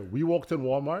was weird. We walked in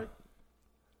Walmart.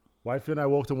 Wifey and I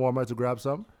walked in Walmart to grab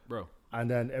some. Bro. And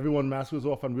then everyone's mask was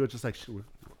off and we were just like, shit.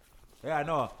 Yeah, I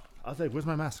know. I was like, where's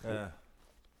my mask?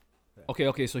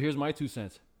 Okay, so here's my 2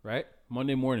 cents, right?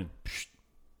 Monday morning.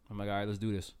 I'm like, all right, let's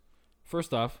do this.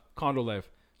 First off, condo life.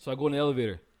 So I go in the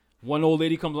elevator. One old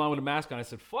lady comes along with a mask on. I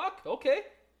said, fuck, okay.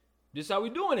 This is how we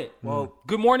doing it. Well,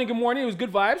 Good morning. It was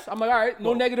good vibes. I'm like, all right,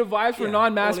 no negative vibes for a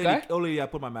non-mask guy. Old lady, I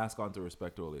put my mask on to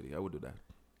respect old lady. I would do that.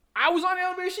 I was on the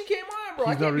elevator. She came on, bro.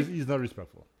 He's not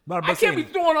respectful. But I can't be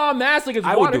throwing on masks like it's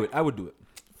I water. would do it. I would do it.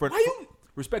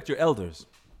 Respect your elders.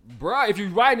 Bro, if you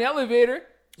ride an elevator,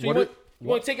 so What you it-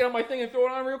 want to take it on my thing and throw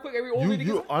it on real quick? Every old lady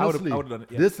You gets honestly, I would've done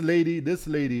it, yeah. this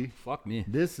lady, Fuck me.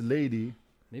 this lady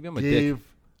Maybe I'm a dick. gave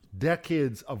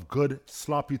decades of good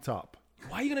sloppy top.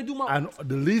 Why are you gonna do my? And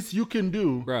the least you can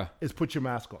do Bruh. is put your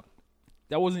mask on.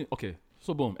 That wasn't okay.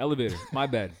 So boom, elevator. My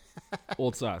bad.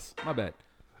 Old sauce. My bad.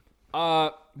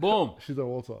 Boom. She's an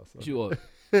old sauce. She was.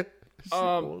 She's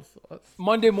old sauce.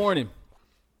 Monday morning,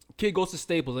 kid goes to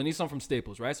Staples. I need something from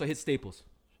Staples, right? So I hit Staples.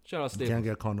 Shout out You Staples. can't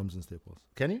get condoms in Staples.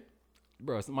 Can you?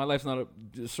 Bro, my life's not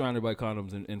surrounded by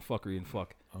condoms and fuckery and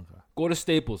fuck. Okay. Go to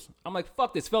Staples. I'm like,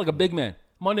 fuck this. Felt like a big man.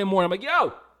 Monday morning, I'm like,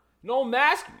 yo, no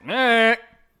mask? Nah.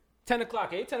 10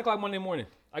 o'clock, 10 o'clock Monday morning.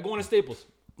 I go into Staples.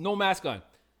 No mask on.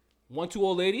 1, 2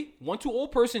 old lady. 1, 2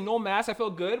 old person, no mask. I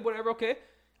felt good, whatever, okay.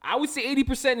 I would say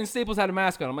 80% in Staples had a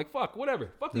mask on. I'm like, fuck, whatever.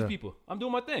 Fuck these people. I'm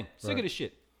doing my thing. Sick of this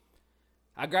shit.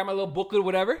 I grab my little booklet,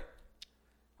 whatever.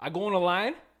 I go in a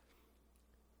line.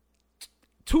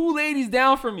 2 ladies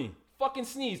down from me. Fucking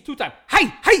sneeze 2 times.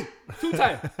 Hey, 2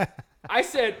 times. I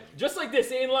said, just like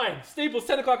this, in line. Staples,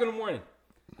 10 o'clock in the morning.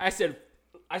 I said,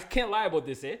 I can't lie about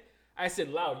this, I said,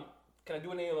 loud. Can I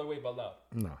do it any other way but loud?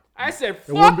 No. I said,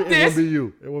 It won't fuck be, this. It won't be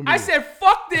you. It won't be I you. said,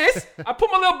 fuck this. I put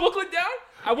my little booklet down.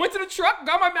 I went to the truck,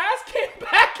 got my mask, came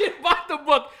back and bought the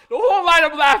book. The whole line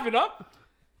I'm laughing, huh?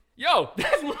 Yo,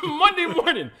 that's Monday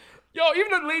morning. Yo,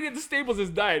 even the lady at the Staples is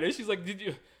dying. And she's like, did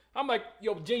you? I'm like,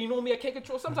 yo, Jay, you know me, I can't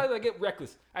control. Sometimes I get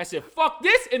reckless. I said, fuck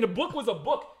this. And the book was a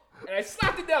book. And I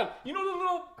slapped it down. You know the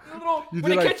little, You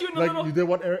when did they like, catch you in the like little. you did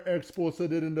what Eric Spoelstra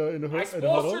did in the I in the huddle?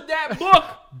 sponsored that book.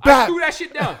 I Back. threw that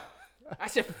shit down. I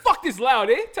said, fuck this loud,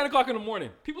 10 o'clock in the morning.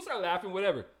 People start laughing,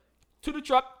 whatever. To the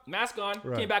truck, mask on,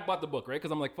 came back, bought the book, right?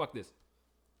 Because I'm like, fuck this.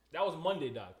 That was Monday,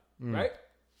 dog. Right?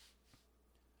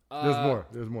 There's more.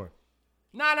 There's more.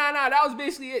 Nah. That was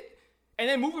basically it. And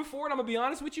then moving forward, I'm going to be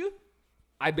honest with you.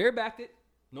 I barebacked it.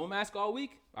 No mask all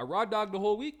week. I raw dogged the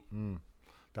whole week.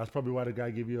 That's probably why the guy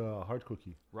gave you a heart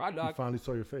cookie. Raw He dog. finally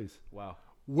saw your face. Wow.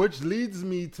 Which leads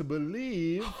me to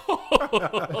believe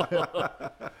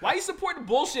Why you support the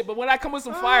bullshit, but when I come with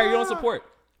some fire, you don't support?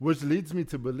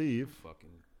 Fucking.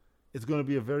 It's going to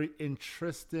be a very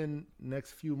interesting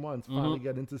next few months. Finally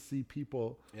getting to see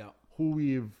people who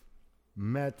we've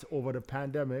met over the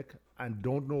pandemic and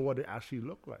don't know what they actually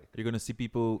look like. You're gonna see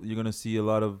people. You're gonna see a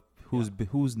lot of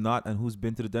who's not and who's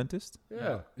been to the dentist.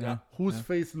 Yeah. Whose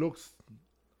face looks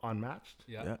unmatched.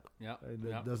 Yeah.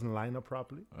 It doesn't line up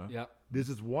properly. Yeah. This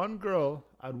is one girl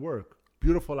at work.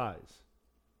 Beautiful eyes.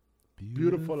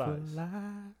 Beautiful eyes.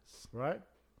 Right?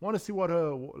 Want to see what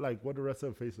the rest of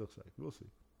her face looks like. We'll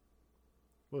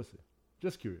see.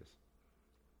 Just curious.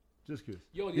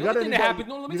 Yo, the other thing that happened.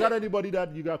 No, let me You tell got anybody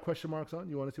that you got question marks on?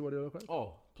 You want to see what they look like?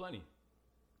 Oh, plenty.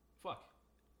 Fuck.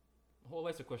 The whole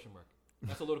life's a question mark.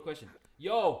 That's a loaded question.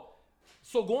 Yo,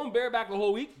 so going bareback the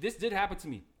whole week, this did happen to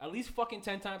me. At least fucking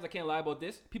 10 times, I can't lie about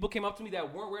this. People came up to me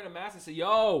that weren't wearing a mask and said,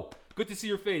 yo, good to see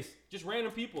your face. Just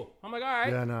random people. I'm like, all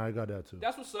right. Yeah, no, I got that too.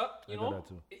 That's what's up. You I got know, that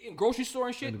too. in grocery store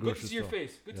and shit, In the good to grocery see your store.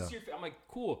 face. Good to see your face. I'm like,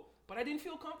 cool. But I didn't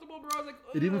feel comfortable, bro. I was like,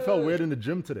 It even felt weird in the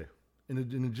gym today. In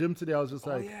the gym today, I was just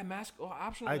Oh, like, yeah, mask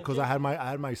optional. because I had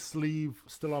my sleeve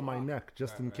still on my neck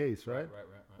just in case, right? Right.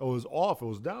 It was off. It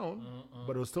was down,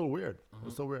 but it was still weird. It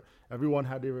was still weird. Everyone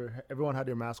had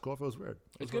their mask off. It was weird.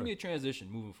 It's going to be a transition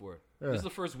moving forward. Yeah. This is the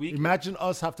first week. Imagine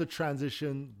us have to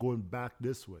transition going back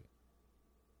this way.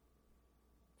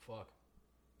 Fuck.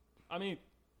 I mean,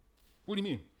 what do you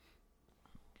mean?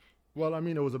 Well, I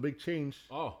mean, it was a big change.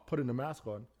 Oh. Putting the mask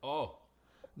on. Oh.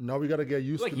 Now we gotta get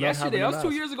used Like to not yesterday, having that a was mask.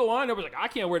 2 years ago on. They was like, I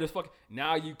can't wear this fucking.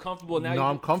 Now you comfortable. Now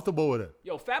I'm comfortable with it.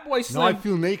 Yo, Fat Boy Now Slim. I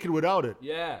feel naked without it.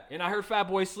 Yeah, and I heard Fat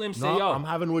Boy Slim say, Now yo. I'm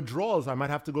having withdrawals. I might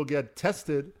have to go get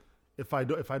tested if I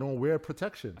don't wear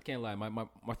protection. I can't lie. My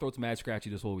throat's mad scratchy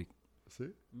this whole week. See?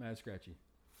 Mad scratchy.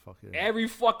 Fuck yeah. Every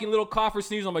fucking little cough or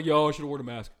sneeze, I'm like, yo, I should have worn a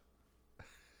mask.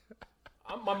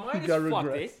 My mind is got fucked,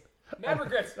 regrets. Mad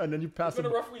regrets. And then you pass It's been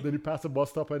a rough week. then you pass a bus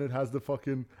stop and it has the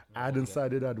fucking ad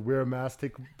inside it that wear a mask,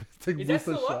 take Is that booster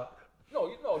still shot. up? No,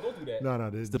 don't do that.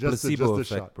 No, it's the just placebo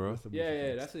just a effect, shot. bro. Just a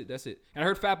Yeah, booster. that's it. And I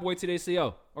heard Fat Boy today say,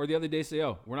 yo, or the other day say,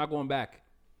 yo, we're not going back.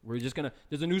 We're just gonna.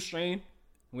 There's a new strain.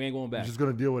 We ain't going back. You're just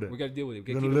gonna deal with it. We gotta deal with it.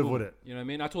 We You're gotta gonna keep live with moving. it. You know what I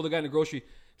mean? I told the guy in the grocery,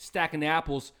 stacking the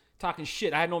apples, talking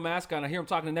shit. I had no mask on. I hear him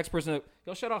talking to the next person.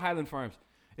 Yo, shout out Highland Farms.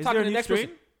 Is Talking there to a the new next strain?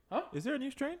 person. Huh? Is there a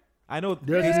new strain? I know.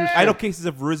 There's a new I strain. know cases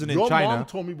have risen in Your China. mom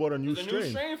told me about a new There's a new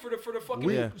strain. strain for the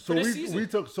fucking So for this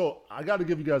season. So I got to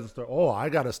give you guys a story. Oh, I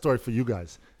got a story for you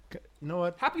guys. You know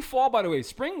what? Happy fall, by the way.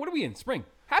 Spring? What are we in? Spring.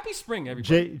 Happy spring,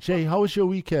 everybody. Jay, how was your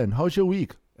weekend? How was your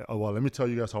week? Oh, well, let me tell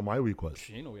you guys how my week was.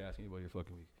 Ain't no way asking you about your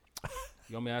fucking week.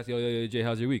 You want me to ask you, yo, Jay,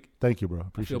 how's your week? Thank you, bro. I feel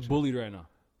Appreciate you. bullied right now.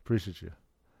 Appreciate you.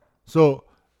 So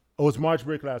it was March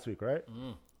break last week, right?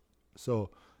 So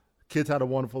kids had a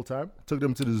wonderful time. Took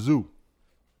them to the zoo.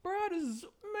 Brothers,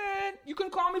 man. You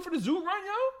couldn't call me for the zoo run,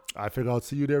 yo? I figured I'll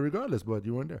see you there regardless, but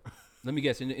you weren't there. Let me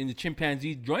guess. In the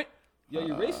chimpanzee joint? Yo,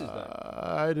 you're racist, though.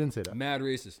 I didn't say that. Mad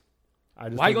racist. I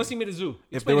just Why you think- gonna see me at the zoo?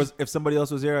 If somebody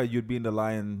else was there, you'd be in the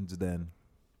lion's den.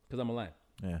 Because I'm a lion.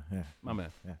 Yeah. My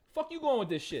man. Yeah. Fuck you going with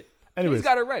this shit. Anyways. He's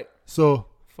got it right. So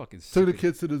Fucking took the sick.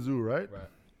 kids to the zoo, right? Right.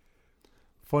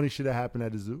 Funny shit that happened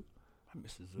at the zoo. I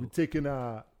miss the We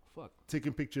zoo.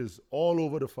 taking pictures all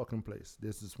over the fucking place.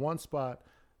 There's this one spot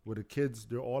where the kids,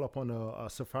 they're all up on a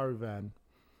safari van,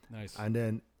 Nice. and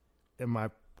then in my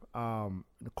in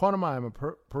the corner of my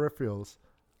peripherals,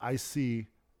 I see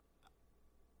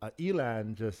an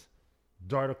eland just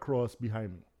dart across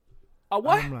behind me. A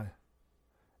what? And I'm like,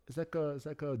 it's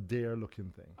like a dare looking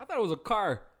thing. I thought it was a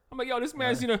car. I'm like, yo, this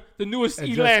man's seen the newest It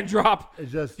Eland drop. It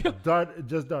just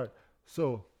dart.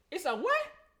 So It's a what?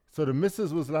 the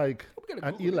missus was like We gotta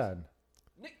an Google this. eland.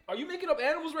 Nick, are you making up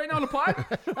animals right now on the pod?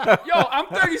 Yo, I'm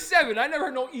 37. I never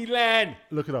heard no Eland.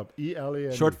 Look it up.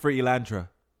 ELAND. Short for Elantra.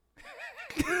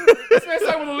 This man's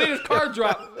talking about the latest car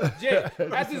drop. Jay,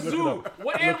 at the zoo,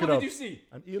 what Look animal it up. did you see?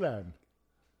 An eland.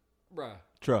 Bruh.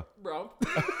 Tra. Bro.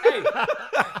 Hey.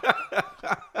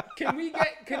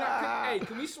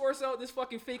 Can we source out this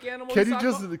fucking fake animal? Can he's you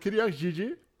talking about? can you ask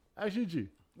Gigi? Ask Gigi.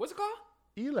 What's it called?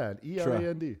 Eland.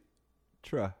 ELAND.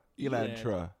 Tra.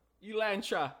 Elantra.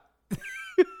 Elantra.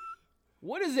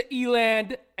 What is an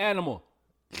eland animal?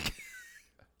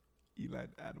 Eland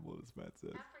animal, this man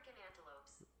said. African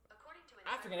antelopes. According to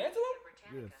an African Encyclopedia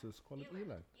antelope? Yes, it's called an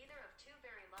eland. either of two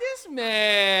very large This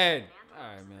man. All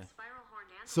right, antelopes man. of the spiral horned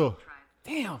So- antelope tribe.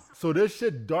 Damn. So this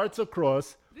shit darts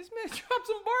across. This man dropped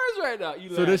some bars right now.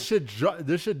 Eland. So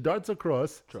this shit darts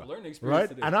across, It's a learning experience right?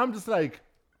 today. And I'm just like,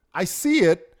 I see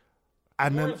it,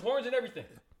 and then horns and everything.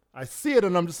 I see it,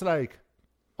 and I'm just like,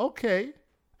 okay,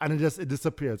 and it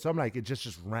disappeared. So I'm like, it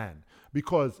just ran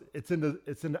because it's in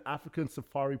the African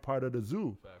safari part of the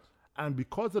zoo, and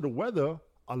because of the weather,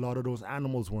 a lot of those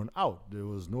animals weren't out. There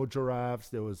was no giraffes.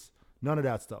 There was none of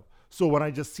that stuff. So when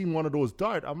I just seen one of those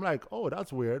dart, I'm like, oh,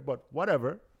 that's weird, but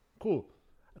whatever, cool.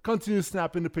 I continue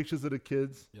snapping the pictures of the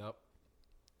kids. Yep.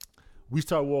 We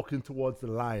start walking towards the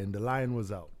lion. The lion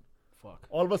was out. Fuck.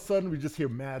 All of a sudden, we just hear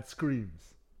mad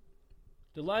screams.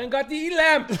 The lion got the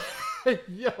eland.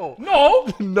 Yo. No.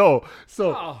 No.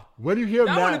 So Oh, when you hear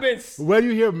that mad, would've been when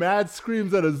you hear mad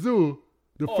screams at a zoo,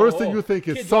 the first thing you think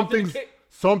is Kid dropped in the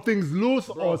something's loose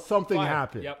Bro, or something fire.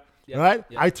 happened. Yep. Right?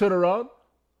 Yep. I turn around.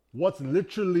 What's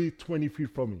literally 20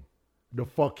 feet from me? The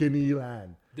fucking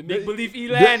eland. The make-believe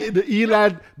eland.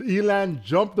 The eland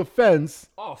jumped the fence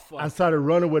Oh, fuck. and started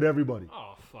running with everybody.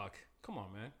 Oh, fuck. Come on,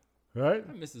 man. Right?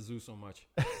 I miss the zoo so much.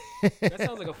 That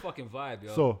sounds like a fucking vibe,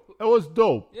 yo. So it was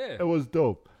dope. Yeah. It was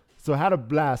dope. So I had a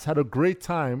blast, had a great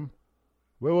time.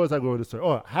 Where was I going with this story?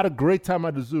 Oh, I had a great time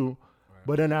at the zoo. Right.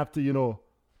 But then after,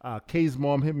 Kay's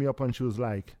mom hit me up and she was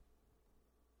like,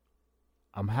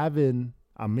 I'm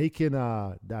making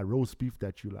that roast beef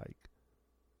that you like.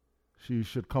 She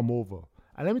should come over.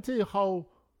 And let me tell you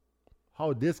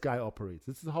how this guy operates.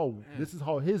 This is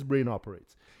how his brain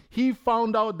operates. He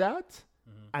found out that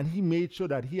and he made sure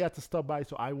that he had to stop by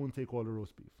so I wouldn't take all the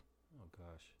roast beef. Oh,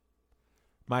 gosh.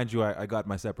 Mind you, I got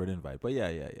my separate invite, but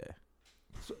yeah.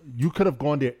 So you could have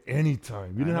gone there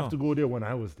anytime. You didn't know. have to go there when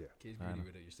I was there. Kids greedy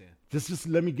with it, you're saying. Just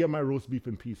let me get my roast beef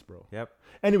in peace, bro. Yep.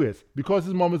 Anyways, because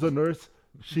his mom is a nurse,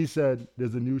 she said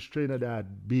there's a new strain of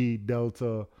that B,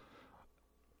 Delta,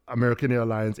 American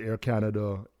Airlines, Air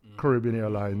Canada, Caribbean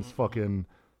Airlines, fucking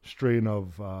strain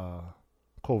of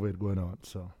COVID going on.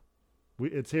 So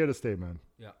it's here to stay, man.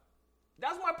 Yeah.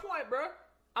 That's my point, bro.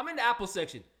 I'm in the Apple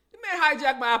section. The man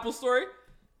hijacked my Apple story.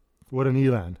 What an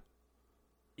eland.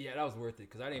 Yeah, that was worth it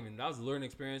because that was a learning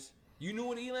experience. You knew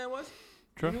what an eland was?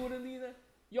 Sure. You knew what an eland?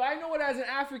 Yo, I know it as an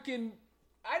African.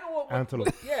 I know what. Antelope.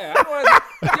 Yeah, I know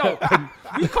it as.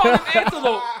 Yo, we call him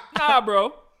antelope. Nah,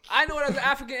 bro. I know it as an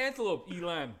African antelope.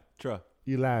 Eland. Tra.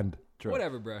 Eland.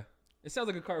 Whatever, bro. It sounds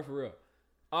like a car for real.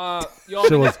 Yo,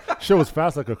 Shit was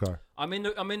fast like a car. I'm in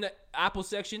the Apple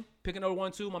section, picking up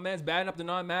 1, 2. My man's batting up the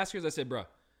non-maskers. I said, bro,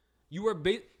 you were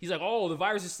he's like, oh, the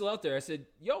virus is still out there. I said,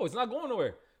 yo, it's not going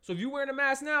nowhere. So if you're wearing a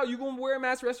mask now, you're going to wear a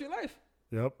mask the rest of your life.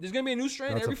 Yep. There's going to be a new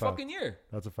strain That's every a fact. fucking year.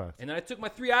 That's a fact. And then I took my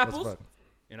 3 apples fact.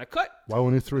 and I cut Why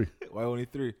only 3? Why only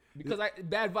 3? because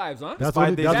bad vibes, huh? That's 5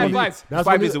 only, days that's a only, week. that's It's 5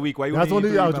 only- days a week. Why you That's only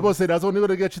only, I was need supposed to say, that's only going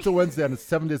to get you to Wednesday and it's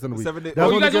 7 days in a week. 7 days. That's Oh,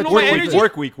 you only guys don't get know you- my energy?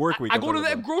 Work week. I go to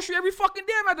the grocery every fucking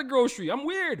day. I'm at the grocery. I'm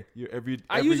weird.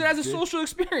 I use it as a social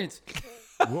experience.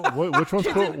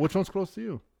 Which one's close to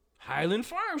you? Highland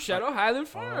Farm, shout out Highland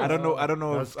Farm. I don't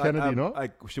know. That's if Kennedy, no?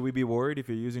 Like, should we be worried if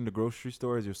you're using the grocery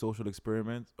store as your social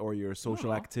experiment or your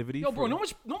social activity? Yo, bro, no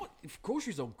much.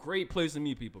 Groceries are a great place to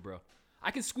meet people, bro.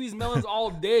 I can squeeze melons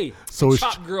all day. So is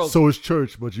chop girls. so is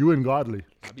church, but you ain't godly.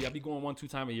 I be going 1-2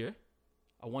 times a year.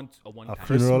 A one A time.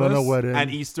 funeral and a Christmas wedding.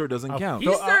 and Easter doesn't count.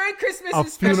 Easter and Christmas A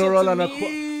is special funeral to and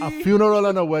me. a funeral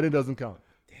and a wedding doesn't count.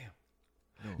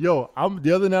 Damn. Yo,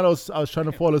 the other night I was trying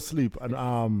to fall asleep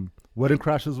and Wedding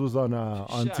Crashers was on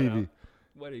Shut TV. up.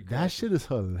 Wedding That crashers. shit is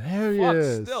Fuck,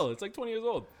 hilarious. still, it's like 20 years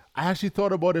old. I actually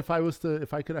thought about if I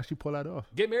could actually pull that off.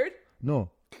 Get married? No,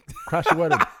 crash a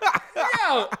wedding.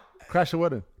 Yo, Crash a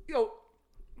wedding. yo,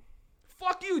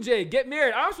 fuck you, Jay. Get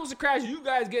married. I'm supposed to crash you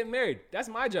guys getting married. That's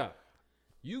my job.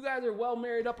 You guys are well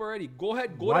married up already. Go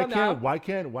ahead, go down now. Why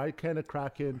can't a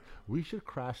Kraken? We should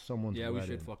crash someone's Yeah, wedding.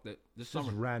 we should fuck that. This Just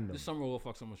summer. random. This summer we'll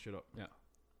fuck someone's shit up. Yeah,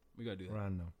 we gotta do that.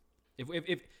 Random.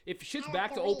 If shit's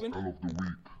back to open,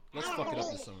 let's fuck it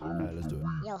up this summer. All right, let's do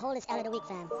it. Yo, hold this L of the week,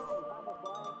 fam.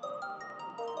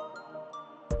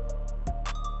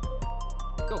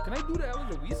 Yo, can I do the Ellen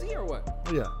Louisi or what?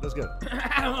 Oh, yeah, let's get it.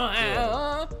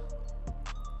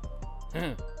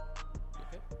 Okay.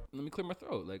 Let me clear my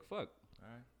throat. Like fuck.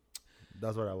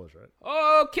 That's what I was, right?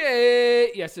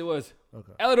 Okay. Yes, it was.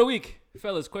 Okay. L of the week,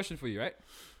 fellas. Question for you, right?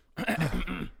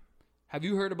 Have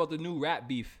you heard about the new rap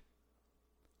beef?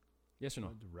 Yes or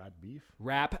no? Rat beef?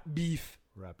 Rap beef.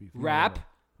 Rat beef. Rap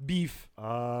beef.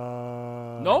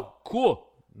 No. Cool.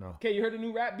 No. Okay, you heard the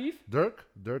new rap beef? Dirk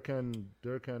and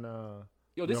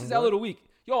Yo, this Young is Boy? L of the week.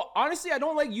 Yo, honestly, I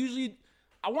don't like usually.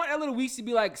 I want L of the week to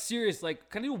be like serious. Like,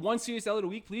 can I do one serious L of the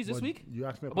week, please, this What, week? you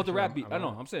asked me a About the question, rap beef. I'm I know.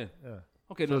 out. I'm saying. Yeah.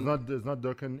 Okay, So no. it's not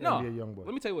Dirk and No. NBA Young Boy.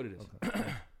 Let me tell you what it is.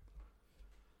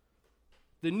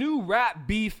 The new rap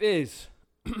beef is.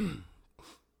 There's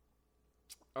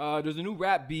a new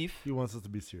rap beef. He wants us to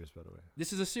be serious, by the way.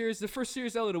 This is the first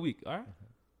serious L of the week. All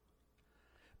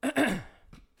right.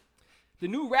 The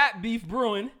new rap beef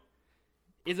brewing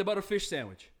is about a fish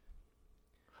sandwich.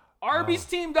 Arby's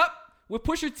teamed up with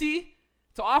Pusha T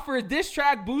to offer a diss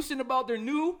track boosting about their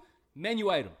new menu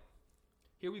item.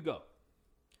 Here we go.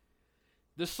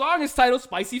 The song is titled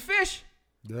Spicy Fish.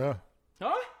 Yeah.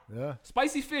 Huh? Yeah.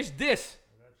 Spicy Fish diss.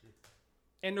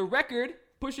 And the record,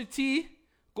 Pusha T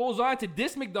goes on to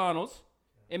diss McDonald's,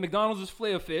 and McDonald's is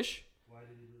Filet of Fish. Why did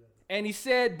he do that? And he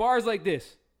said bars like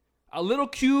this: "A little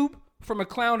cube from a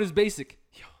clown is basic."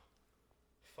 Yo,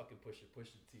 fucking Pusha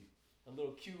T. A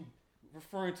little cube,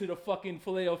 referring to the fucking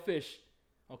Filet of Fish.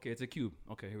 Okay, it's a cube.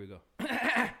 Okay, here we go.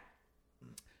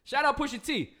 Shout out Pusha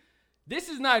T. This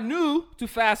is not new to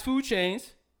fast food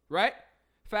chains, right?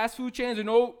 Fast food chains are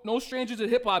no strangers to the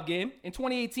hip hop game. In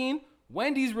 2018,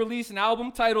 Wendy's released an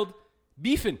album titled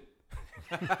Beefin'.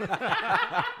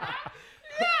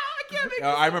 Yeah, I can't make this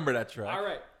I up. remember that track. All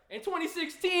right. In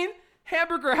 2016,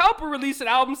 Hamburger Helper released an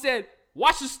album said,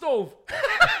 "Watch the stove."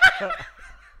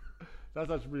 That's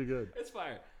actually pretty good. It's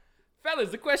fire.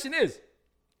 Fellas, the question is,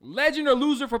 legend or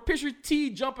loser for Pusha T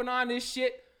jumping on this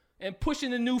shit and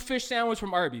pushing the new fish sandwich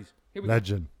from Arby's? Here we go.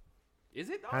 Legend. Is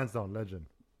it? Dog? Hands down, legend.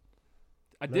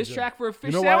 A diss Legend. track for a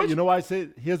fish You know sandwich? why? You know why I say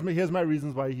here's my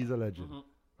reasons why he's a legend.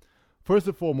 First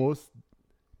and foremost,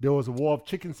 there was a war of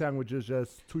chicken sandwiches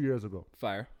just 2 years ago,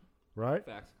 Fire. right?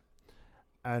 Facts.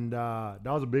 And that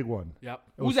was a big one. Yep.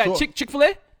 It Who's was that? so-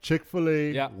 Chick-fil-A?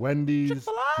 Chick-fil-A, Yeah. Wendy's,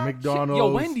 Chick-fil-A? McDonald's,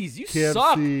 Yo, Wendy's, you KFC,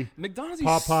 suck. McDonald's, you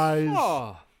Popeyes.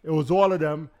 suck. It was all of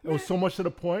them. It was so much to the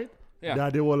point Yeah.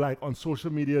 that they were like on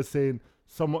social media saying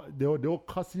they were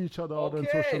cussing each other out on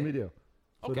Okay. social media.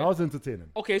 So Okay. that was entertaining.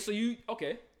 Okay, so you,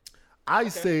 okay. I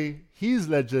say he's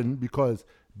legend because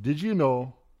did you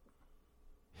know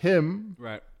him?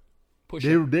 Right. Push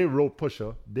it. They wrote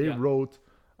Pusha. They Yeah. wrote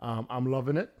I'm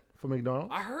Loving It for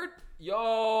McDonald's. I heard,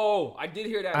 yo, I did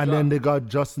hear that And drop. then they got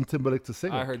Justin Timberlake to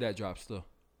sing I it. heard that drop still.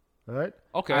 Right?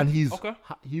 Okay. And he's Okay.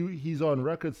 he's on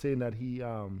record saying that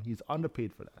he's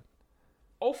underpaid for that.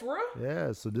 Oh, for real?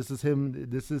 Yeah, so this is him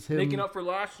Making up for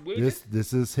lost wages?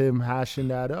 this is him hashing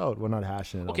that out. Well, not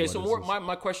hashing it out. Okay, but so this more is-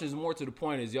 my question is more to the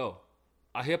point is, yo,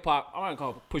 a hip hop, I'm not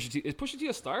gonna call Pusha T. Is Pusha T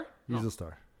a star? he's a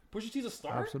star. Pusha T's a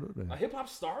star? Absolutely. A hip hop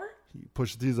star?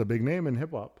 Pusha T is a big name in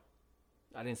hip hop.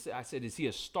 I didn't say, I said, is he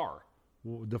a star?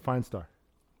 Define star.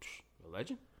 A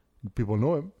legend? People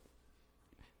know him,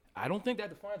 I don't think that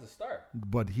defines a star.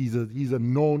 but he's a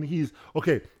known.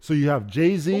 Okay. So you have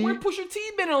Jay-Z. But where Pusha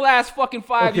T been in the last fucking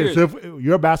 5 Okay, years? so if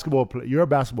you're a basketball player, you're a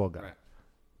basketball guy. Right.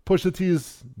 Pusha T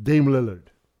is Dame Lillard.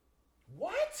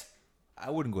 What? I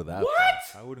wouldn't go that What?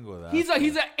 far. I wouldn't go that He's far.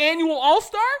 an annual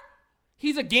all-star?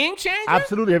 He's a game changer?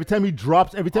 Absolutely. Every time he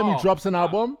drops an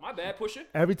album, My bad, Pusha.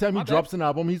 every time he My bad. drops an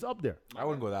album, he's up there. I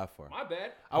wouldn't go that far. My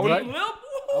bad. I wouldn't- Lil-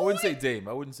 I wouldn't say Dame.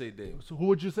 I wouldn't say Dame. So who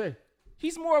would you say?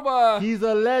 He's more of a... He's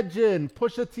a legend.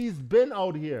 Pusha T's been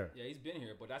out here. Yeah, he's been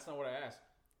here, but that's not what I asked.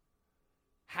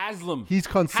 Haslam. He's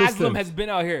consistent. Haslam has been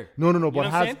out here. No. You know But what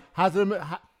I'm saying? Haslam.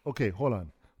 Okay, hold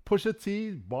on. Pusha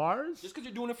T bars. Just because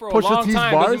you're doing it for a Pusha long T's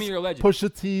time bars. doesn't mean you're a legend.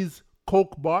 Pusha T's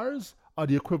Coke bars are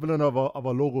the equivalent of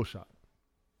a logo shot.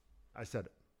 I said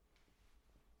it.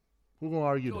 Who gonna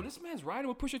argue Yo, that? this man's riding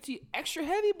with Pusha T extra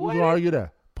heavy, Who's boy. gonna argue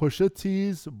that? Pusha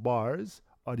T's bars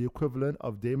are the equivalent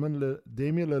of Damian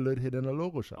Lillard hitting a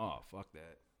logo shot. Oh, fuck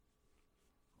that.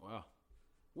 Wow.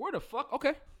 Where the fuck?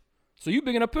 Okay. So you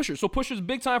bigging up Pusha. So Pusha's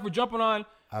big time for jumping on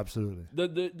Absolutely.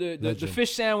 the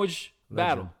fish sandwich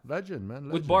battle Legend, man.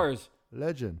 Legend. with bars.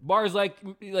 Legend. Bars like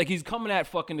he's coming at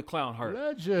fucking the clown hard.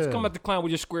 Legend. He's coming at the clown with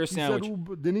your square He sandwich.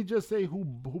 said, didn't he just say who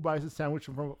buys a sandwich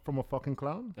from a fucking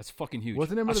clown? That's fucking huge. What's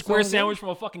the name a of the square song again? sandwich from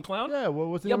a fucking clown? Yeah,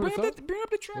 what's the Yeah, name of bring the song? up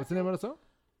the track. What's the name of the song?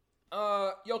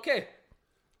 Yo, okay.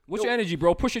 What's your energy,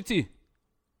 bro? Pusha T.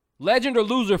 Legend or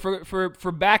loser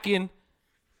for backing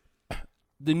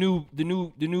the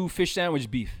new fish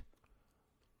sandwich beef?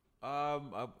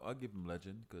 I'll give him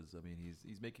legend because I mean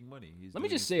he's making money. Let me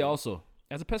just say also,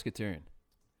 as a pescatarian,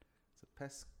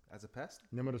 as a pest.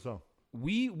 Name of the song.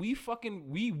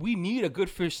 we need a good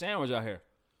fish sandwich out here.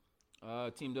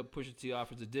 Teamed up Pusha T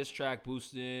offers a diss track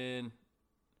boosting.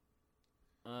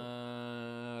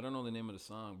 I don't know the name of the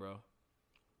song, bro.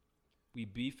 We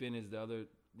beefing is the other.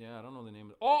 Yeah, I don't know the name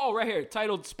of it. Oh, right here,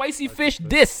 titled "Spicy Fish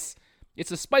Diss."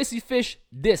 It's a spicy fish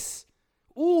diss.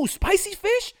 Ooh, spicy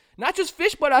fish? Not just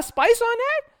fish, but a spice on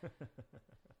that?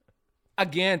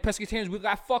 Again, pescatarians, we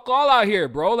got fuck all out here,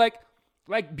 bro. Like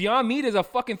Beyond Meat is a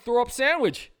fucking throw up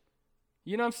sandwich.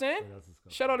 You know what I'm saying?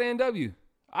 Shout out to NW.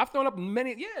 I've thrown up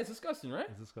many. Yeah, it's disgusting, right?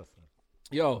 It's disgusting.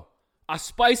 Yo, a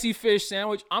spicy fish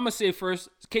sandwich. I'm going to say first.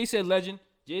 K said legend.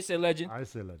 Jay said legend. I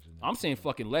say legend. I'm saying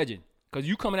fucking legend. Because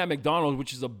you coming at McDonald's,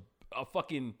 which is a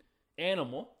fucking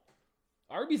animal.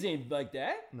 Arby's ain't like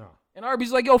that. No. And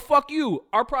Arby's like, yo, fuck you.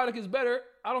 Our product is better.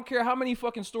 I don't care how many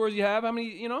fucking stores you have. How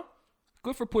many,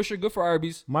 Good for Pusher. Good for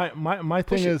Arby's. My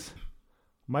thing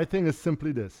is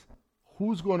simply this.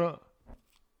 Who's gonna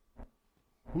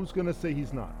say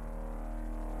he's not?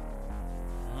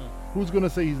 Who's gonna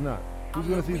say he's not? Who's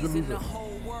gonna say he's a loser?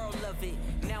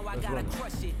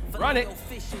 Run it.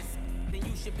 Then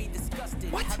you should be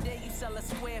disgusted. What? How dare you sell a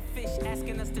square fish,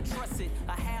 asking us to trust it?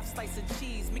 A half slice of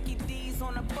cheese, Mickey D's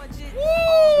on a budget.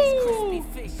 All these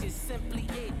crispy fish is simply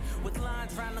it. With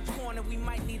lines round the corner, we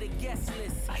might need a guest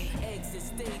list. Eggs at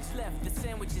stage left, the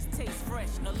sandwiches taste fresh.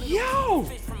 A little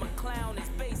fish from a clown is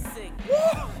basic.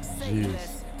 Say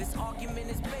less. This argument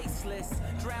is baseless.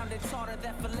 Drowned in tartar,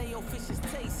 that filet-o-fish is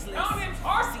tasteless. Drowned in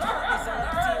tartar. See others on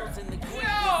the deals and the greatness.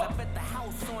 I bet the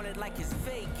house on it like it's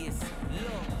Vegas.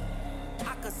 Look.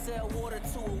 I could sell water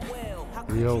to a well. How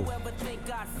could you ever think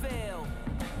I'd fail?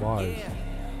 Bars. Yeah,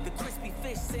 the crispy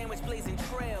fish sandwich blazing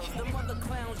trails. The mother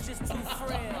clown's just too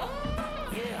frail.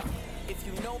 Yeah, if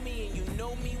you know me and you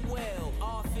know me well,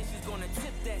 all fish is gonna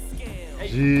tip that scale.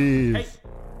 Jeez. Hey.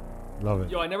 Love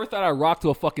it. Yo, I never thought I'd rock to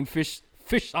a fucking fish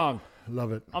song.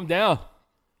 Love it. I'm down.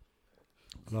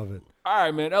 Love it. All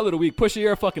right, man. L of the week. Pusha,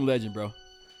 you're a fucking legend, bro.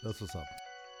 That's what's up.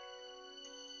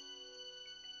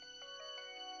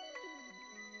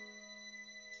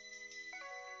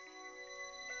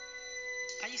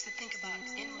 I used to think about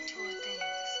immature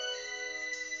things.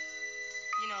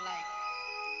 You know, like,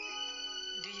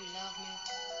 do you love me?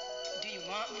 Do you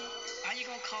want me? Are you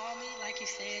gonna call me like you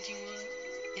said you would?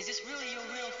 Is this really your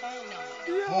real phone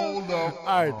number? Hold up. All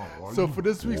right. So for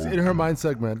this week's In Her Mind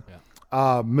segment,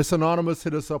 Miss Anonymous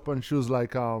hit us up and she was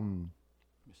like, yeah,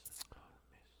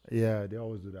 they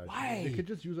always do that. Why? They could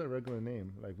just use a regular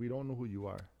name. Like, we don't know who you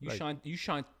are. You Like,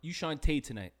 Shantae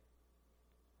tonight.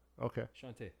 Okay.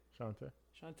 Shantae. Shante.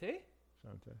 Shantae?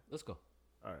 Shante. Let's go.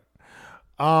 All right.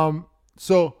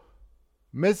 So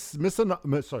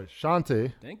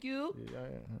Shante. Thank you.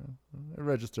 I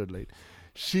registered late.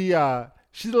 She's a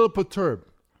little perturbed.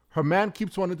 Her man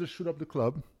keeps wanting to shoot up the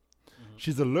club. Mm-hmm.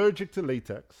 She's allergic to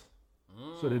latex,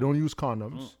 so they don't use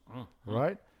condoms,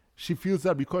 right? She feels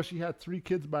that because she had 3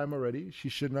 kids by him already, she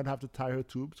should not have to tie her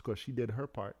tubes because she did her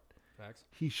part. Facts.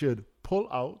 He should pull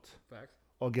out Facts.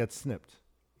 or get snipped.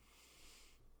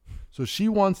 So she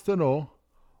wants to know,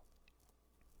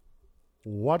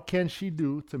 what can she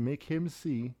do to make him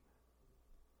see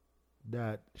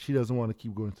that she doesn't want to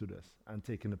keep going through this and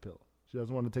taking the pill. She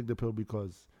doesn't want to take the pill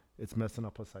because it's messing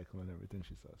up her cycle and everything,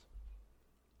 she says.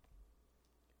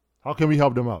 How can we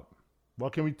help them out?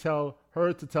 What can we tell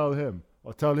her to tell him?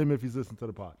 Or tell him if he's listening to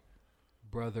the pod?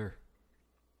 Brother,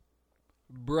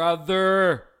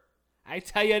 I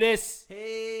tell you this.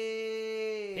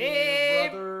 Hey,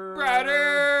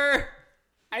 brother.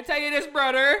 I tell you this,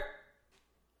 brother.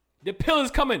 The pill is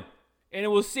coming, and it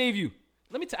will save you.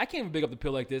 I can't even big up the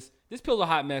pill like this. This pill's a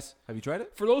hot mess. Have you tried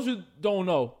it? For those who don't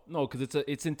know, no, because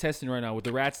it's in testing right now with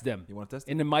the rats dem. You want to test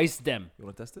it? And the mice dem. You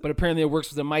want to test it? But apparently it works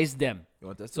with the mice dem. You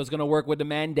want to test So it? it's gonna work with the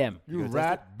man dem. You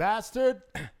rat bastard.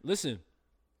 Listen,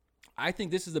 I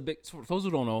think this is a big. For those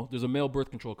who don't know, there's a male birth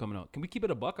control coming out. Can we keep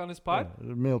it a buck on this pod?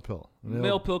 Yeah, male pill.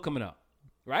 Male pill coming out,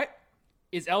 right?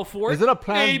 Is L4? Is it a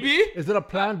plan? Maybe. Is it a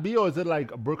plan B or is it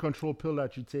like a birth control pill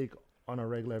that you take on a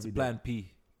regular every day? Plan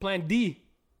P. Plan D.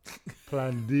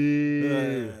 Plan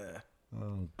D.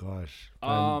 Oh gosh.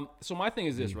 So my thing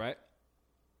is this, right?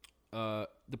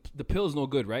 The pill is no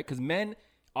good, right? Because men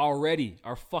already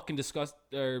are fucking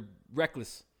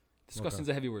reckless. Disgusting is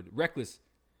a heavy word. Reckless.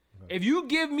 If you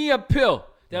give me a pill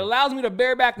that allows me to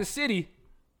bear back the city,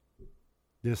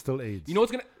 There's still AIDS. you know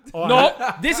what's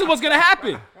gonna? This is what's gonna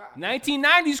happen.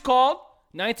 1990s called.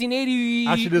 1980.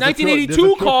 Actually, there's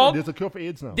 1982 called. There's a cure for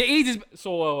AIDS now. The AIDS is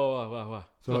so.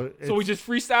 So we it's- just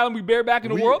freestyle and we bear back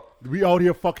in the world, We out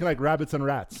here fucking like rabbits and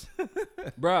rats.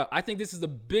 bruh. I think this is the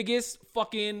biggest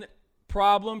fucking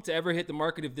problem to ever hit the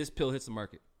market if this pill hits the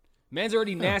market. Man's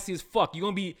already nasty as fuck. You're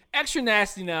gonna be extra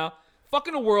nasty now.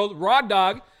 Fucking the world, raw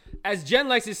dog. As Jen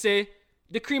likes to say,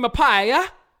 the cream of pie, yeah?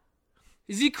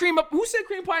 Is he cream of... Who said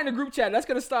cream pie in the group chat? That's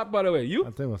gonna stop, by the way. You? I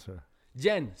think it was her.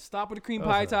 Jen, stop with the cream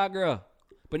pie talk, girl.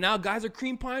 But now guys are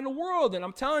cream pie in the world, and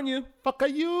I'm telling you, Fuck are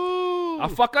you? I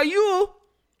fuck are you.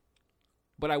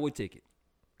 But I would take it.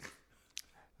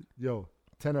 Yo,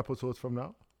 10 episodes from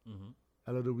now,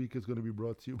 Ella of the Week is going to be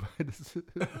brought to you by this,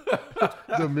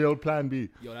 the male Plan B.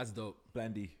 Yo, that's dope.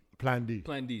 Plan D. Plan D.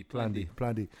 Plan D. Plan D.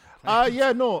 Plan D.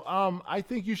 I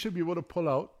think you should be able to pull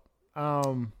out.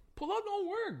 Pull out don't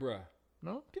work, bruh.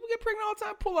 No? People get pregnant all the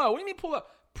time. Pull out. What do you mean pull out?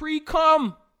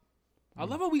 Pre-cum. I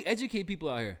love how we educate people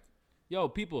out here. Yo,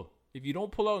 people, if you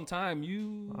don't pull out in time,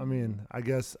 you... I mean, I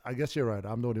guess you're right.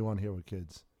 I'm the only one here with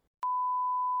kids.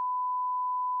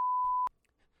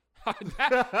 How'd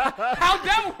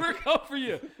that work out for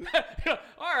you?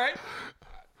 All right.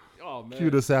 Oh, man. Cue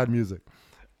the sad music.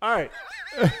 All right.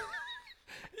 Yo,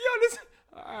 this...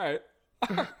 All right.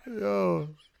 Yo.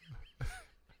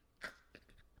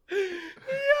 Yo.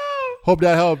 Hope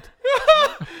that helped.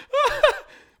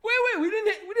 Wait. We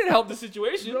didn't help the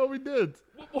situation. No, we did.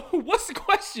 What's the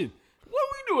question? What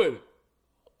are we doing?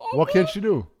 Oh, What can she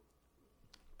do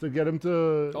to get him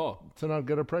to Oh. to not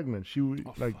get her pregnant?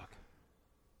 fuck.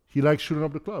 He likes shooting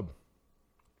up the club.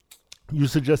 You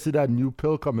suggested that new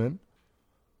pill come in.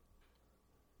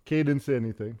 Kay didn't say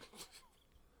anything.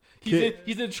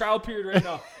 He's in trial period right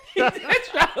now.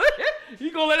 He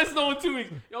gonna let us know in 2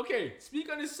 weeks. Okay,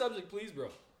 speak on this subject, please, bro.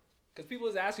 Because people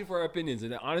is asking for our opinions,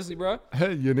 and honestly, bro,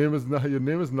 Hey, your name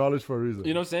is knowledge for a reason.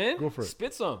 you know what I'm saying? Go for it.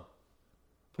 Spit some.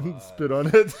 Spit on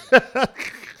it.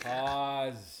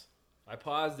 Pause. I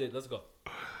paused it. Let's go.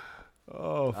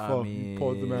 Oh fuck! You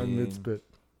paused the man mid spit.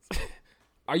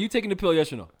 Are you taking the pill?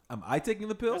 Yes or no? Am I taking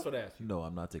the pill? That's what I asked you. No,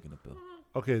 I'm not taking the pill.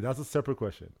 Okay, that's a separate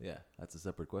question. Yeah, that's a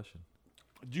separate question.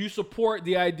 Do you support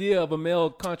the idea of a male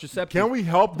contraceptive? Can we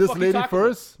help this fuck you lady talking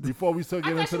first before we start I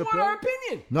getting thought into she the wanted pill? our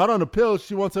opinion. Not on the pill.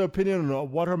 She wants her opinion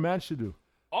on what her man should do.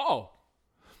 Oh,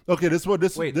 Okay, this is what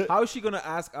this. Wait, thi- how is she gonna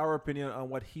ask our opinion on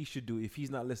what he should do if he's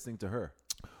not listening to her?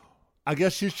 I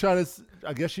guess she's trying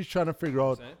to figure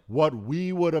out what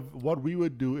we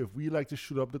would do if we like to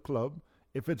shoot up the club.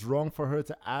 If it's wrong for her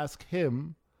to ask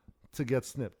him to get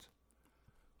snipped.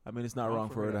 I mean, it's not wrong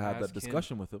for her to have that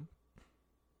discussion with him.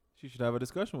 She should have a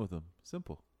discussion with him.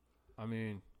 Simple. I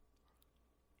mean,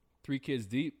 3 kids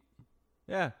deep.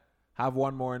 Yeah, have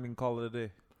one more and then call it a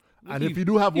day. And if you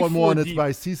do have one more 4 and it's deep.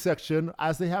 by C-section,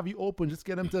 as they have you open, just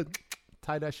get them to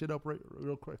tie that shit up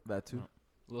real quick. That too.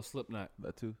 Little slip knot.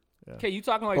 That too. Okay, you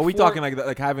talking like? But we 4 talking like that,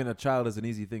 like having a child is an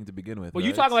easy thing to begin with. But you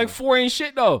right? talking like So- 4 ain't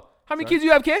shit though. How many kids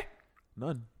you have, K?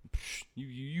 None.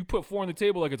 You put 4 on the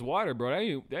table like it's water,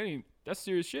 bro. That's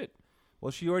serious shit.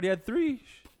 Well, she already had 3.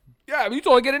 Yeah, but you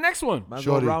told her to get the next one. Might as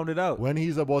well Shorty, round it out. When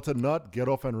he's about to nut, get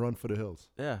off and run for the hills.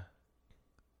 Yeah.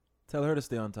 Tell her to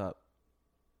stay on top.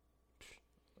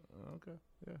 Okay,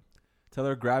 yeah. Tell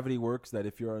her gravity works, that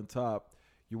if you're on top,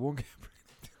 you won't get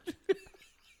pregnant.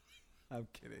 I'm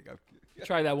kidding.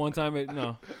 Try that one time.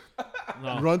 No.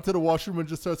 Run to the washroom and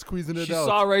just start squeezing it She out.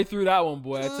 saw right through that one,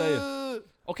 boy. I tell you.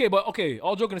 Okay.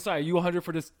 All joking aside, are you 100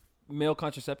 for this male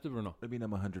contraceptive or no? I mean,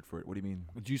 I'm 100 for it. What do you mean?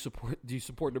 Do you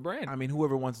support the brand? I mean,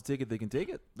 whoever wants to take it, they can take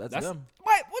it. That's them.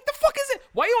 What the fuck is it?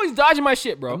 Why you always dodging my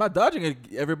shit, bro? I'm not dodging it.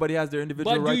 Everybody has their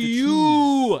individual But right do to choose.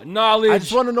 you knowledge? I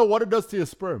just want to know what it does to your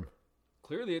sperm.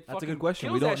 Clearly, it That's a fucking good question.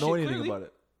 kills We don't that know shit, anything clearly. about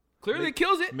it. Clearly, it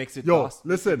kills it. Makes it Yo, docile.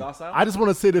 listen. Docile? I just want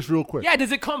to say this real quick. Yeah,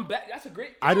 does it come back? That's a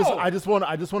great. I Yo. just want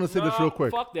to say this real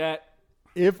quick. Fuck that.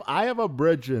 If I have a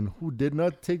brethren who did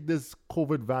not take this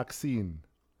COVID vaccine,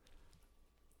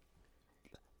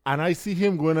 and I see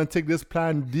him going and take this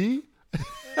Plan D,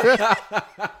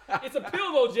 It's a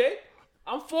pill though, Jay.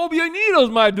 I'm phobia needles,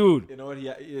 my dude. You know what?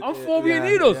 Yeah, I'm phobia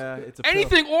needles. Yeah, it's a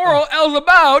Anything oral, L's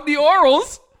about the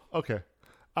orals. okay.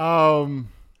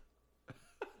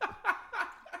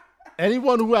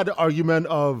 Anyone who had the argument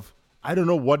of, I don't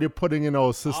know what they're putting in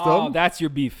our system. Oh, that's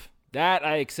your beef. That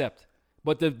I accept.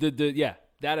 But that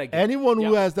I get. Anyone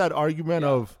who Yeah. has that argument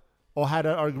of, or had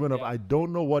that argument of, Yeah. I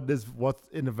don't know what's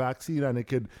in the vaccine and it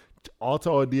could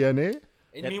alter our DNA.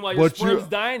 And meanwhile, your But you- sperm's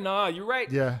dying. Nah, you're right.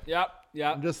 Yeah. Yep.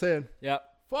 I'm just saying. Yep.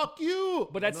 Fuck you.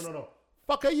 But that's no.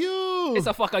 Fuck are you. It's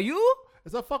a fuck are you?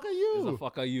 It's a fuck are you. It's a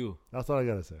fuck are you? That's all I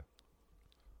gotta say.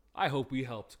 I hope we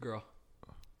helped, girl.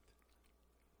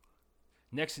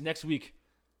 Next week.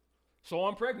 So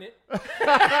I'm pregnant.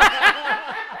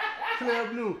 Clear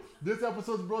Blue. This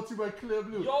episode is brought to you by Clear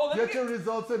Blue. Yo, let Get me- your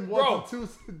results in Bro, 1 to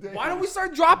 2 days. Why don't we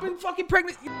start dropping fucking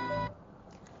pregnant?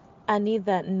 I need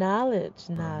that knowledge.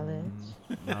 Nah,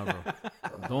 bro.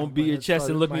 Don't beat your chest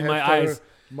and look me in my head eyes.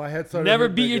 started- My head started Never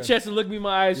hurting beat your again. chest and look me in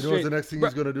my eyes You know straight. what's the next thing Bro-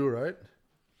 he's gonna do, right?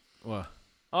 What?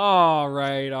 All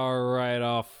right.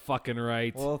 Oh, fucking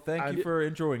right. Well, thank you for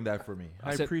introing that for me.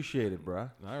 I said- appreciate it, bruh.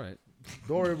 All right.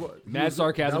 Don't worry about Mad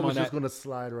sarcasm that was on just that. gonna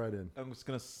slide right in. I'm just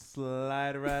gonna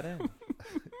slide right in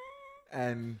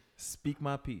and speak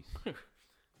my piece.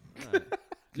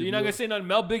 You're not gonna say nothing,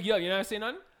 Mel? Big yo. You're not gonna say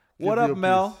nothing? What Give up, me a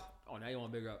Mel? piece. Oh, now you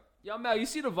want to big up. Yo, Mel, you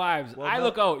see the vibes. Well, I Mel-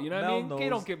 look out. You know what I Mel mean? knows- They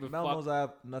don't give a Mel fuck. knows I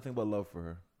have nothing but love for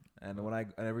her, and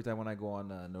every time when I go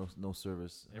on no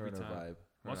service, her Every and her time. vibe.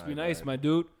 her Must and be I nice, vibe. my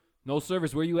dude. No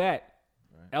service. Where you at?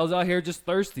 L's out here just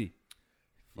thirsty.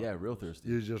 Yeah, real thirsty.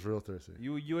 You're just real thirsty.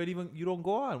 You ain't even you don't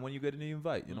go on when you get an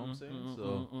invite. You know what I'm saying?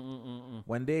 So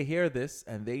when they hear this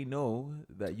and they know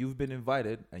that you've been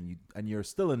invited and you're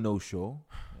still a no show,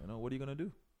 you know what are you gonna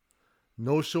do?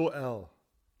 No show L.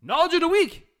 Knowledge of the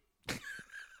week.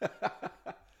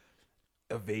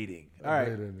 Evading. All right.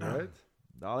 Right?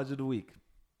 Knowledge of the week.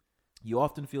 You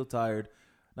often feel tired,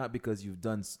 not because you've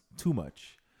done too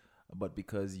much, but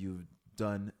because you've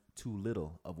done too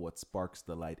little of what sparks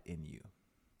the light in you.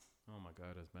 Oh my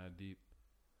God, that's mad deep.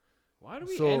 Why do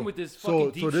we end with this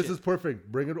fucking deep So this shit? is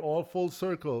perfect. Bring it all full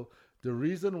circle. The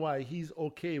reason why he's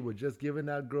okay with just giving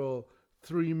that girl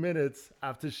 3 minutes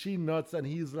after she nuts and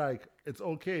he's like, it's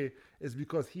okay, is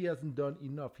because he hasn't done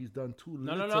enough. He's done too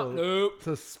little Nope.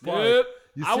 to spark. Nope.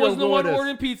 You I see wasn't the where I'm one going with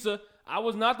ordering pizza. I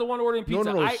was not the one ordering this?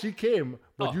 pizza. No. She came,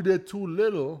 but Oh. you did too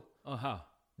little. Uh-huh.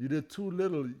 You did too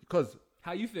little because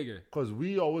How you figure?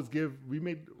 we always give. We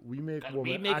make We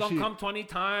women. make Actually, them come 20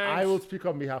 times. I will speak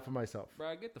on behalf of myself.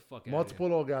 Bro, get the fuck out Multiple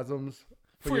orgasms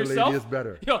for, For your yourself? lady is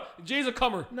better. Yo, Jay's a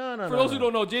comer. No. For those who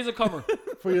don't know, Jay's a comer.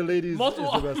 For your ladies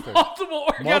multiple is the best thing. multiple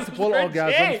orgasms. Multiple for orgasms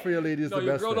Jay. for your lady is no, the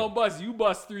your best girl thing. don't bust. You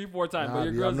bust 3-4 times, Nah, but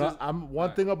your B, girl's I'm just, not.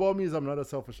 One thing about me is I'm not a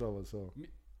selfish lover. So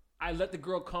I let the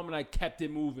girl come and I kept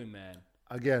it moving, man.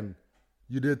 again,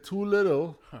 you did too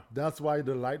little. That's why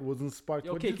the light wasn't sparked.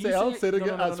 Yo, What okay, did can you say? you I'll say say it it?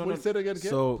 again. No. Say it again. Kid.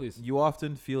 So Please. you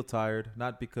often feel tired,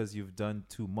 not because you've done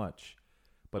too much,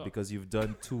 but because you've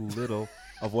done too little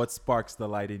of what sparks the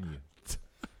light in you.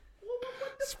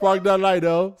 Spark that light,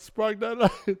 though. Spark that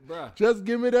light. Bruh. Just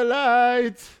give me the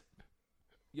light.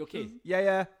 You okay?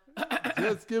 Yeah.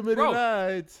 Just give me Bro. the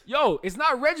light. Yo, it's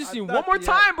not registering. I One thought- more yeah.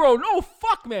 time, bro. No,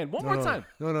 fuck, man. One more No. time.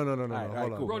 No. right,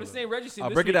 Hold on. cool. Bro, this ain't registering. I'll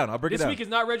This break it week- down. I'll break it This down. week is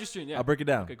not registering. Yeah. I'll break it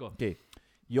down. Okay, go. Okay.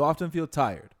 You often feel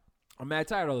tired, I'm mad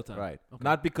tired all the time. right? Okay.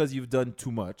 Not because you've done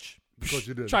too much, Because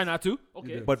you did. Try not to. Okay.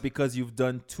 did. but because you've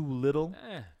done too little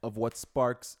Eh. of what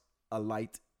sparks a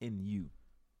light in you.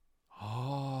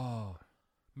 Oh,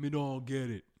 me don't get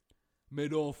it. Me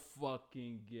don't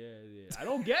fucking get it. I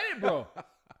don't get it, bro.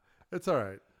 It's all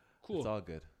right. Cool. It's all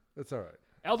good. It's all right.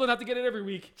 El don't have to get it every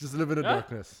week. Just live in the Huh?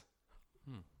 darkness.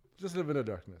 Just live in the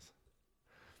darkness.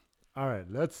 All right,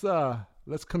 let's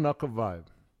Canuck a vibe.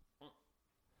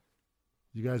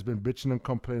 You guys been bitching and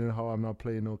complaining how I'm not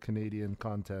playing no Canadian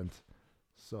content,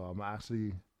 so I'm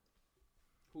actually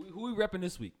Who we repping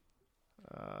this week?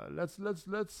 let's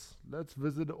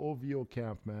visit the OVO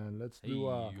camp, man. Let's do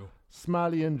Hey, yo.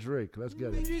 Smiley and Drake. Let's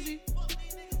get it.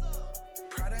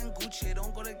 Prada and Gucci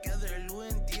don't go together. Louis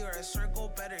and Dior, I swear go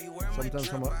better. You wear my Sometimes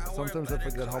drip, I wear sometimes I better.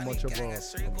 forget how much of a Gang, I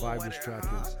swear you go vibe this wetter, track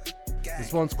huh? is. Gang.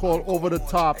 This one's called Over the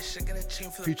Top, I should get a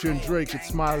chain for the featuring clan. Drake. It's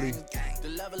Gang, Smiley. gang, gang. The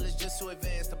level is just too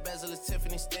advanced. The bezel is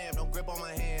Tiffany stamp. Don't grip on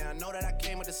my hand. I know that I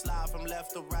came with the slide from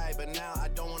left to right, but now I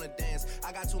don't wanna dance.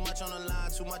 I got too much on the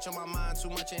line, too much on my mind, too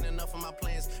much ain't enough of my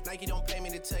plans. Nike don't pay me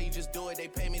to tell you just do it. They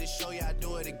pay me to show you I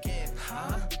do it again.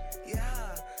 Huh?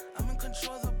 Yeah, I'm in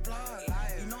control of the block.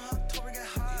 You know how October get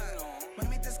hot. My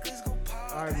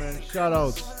Shout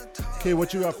outs. Okay,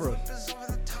 what you got for us?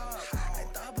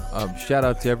 Shout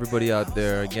out to everybody out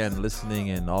there again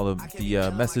listening and all of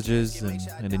the messages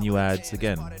and the new ads.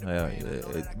 Again,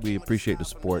 we appreciate the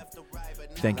support.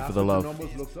 Thank you for the love.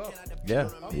 Yeah.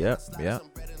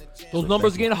 Those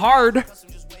numbers are getting hard.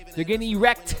 They're getting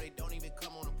erect.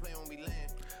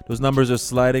 Those numbers are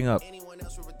sliding up.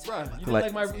 Bruh,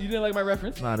 you didn't like my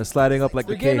reference? Nah, they're sliding up like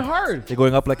They're the K. getting hard. They're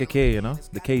going up like a K, you know?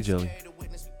 The K jelly.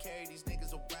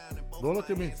 Don't look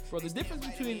at me. Bro, the difference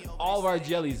between all of our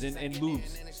jellies and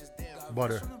lubes.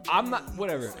 Butter. I'm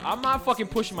not fucking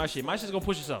pushing my shit. My shit's gonna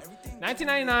push itself.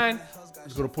 $19.99.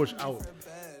 It's gonna push out.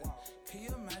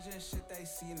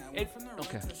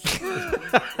 Okay.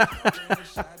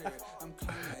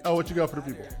 Oh, what you got for the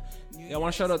people? Yeah, I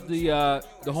want to shout out the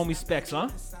homie Specs, huh?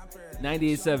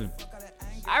 98.7.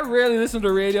 I rarely listen to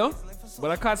the radio,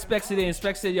 but I caught Specs today, and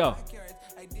Specs said, yo,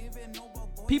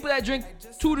 people that drink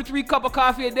 2 to 3 cups of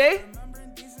coffee a day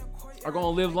are going to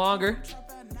live longer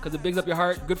because it bigs up your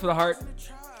heart, good for the heart.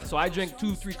 So I drink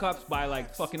 2-3 cups by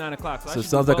like fucking 9 o'clock. So it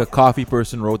sounds like a coffee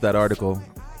person wrote that article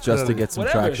just to get some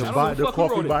Whatever. traction. The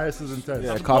coffee bias is intense.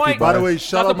 Yeah, coffee By the bias. way,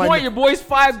 shout Not out the point, your boy's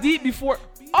 5 deep before.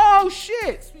 Oh,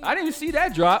 shit. I didn't even see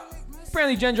that drop.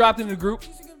 Apparently, Jen dropped into the group.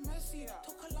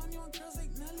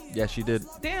 Yeah, she did.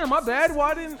 Damn, my bad. Well,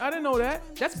 I didn't know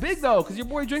that. That's big, though, because your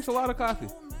boy drinks a lot of coffee.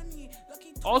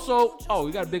 Also,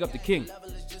 we got to big up the king.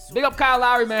 Big up Kyle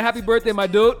Lowry, man. Happy birthday, my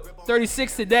dude.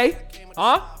 36 today.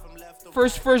 Huh?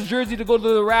 First jersey to go to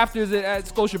the rafters at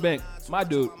Scotiabank. My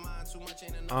dude.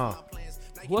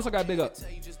 Who else I got big up?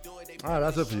 All right,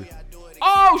 that's it for you.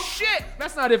 Oh, shit.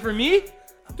 That's not it for me.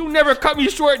 Dude never cut me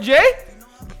short, Jay.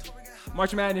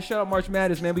 March Madness. Shout out March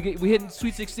Madness, man. We hitting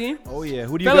Sweet 16. Oh, yeah.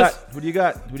 Who do you Fellas. got? Who do you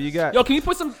got? Who do you got? Yo, can you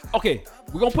put some... Okay,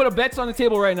 we're going to put a bets on the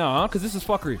table right now, huh? Because this is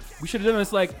fuckery. We should have done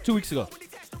this like 2 weeks ago.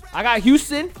 I got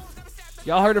Houston.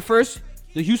 Y'all heard it first.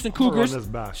 The Houston Cougars.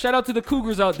 Shout out to the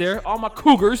Cougars out there. All my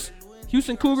Cougars.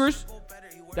 Houston Cougars.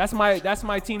 That's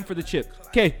my team for the chip.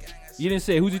 Okay, you didn't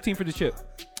say. Who's your team for the chip?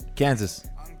 Kansas.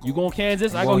 You going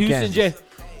Kansas? I go Houston, Jay.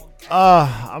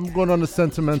 I'm going on the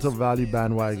sentimental value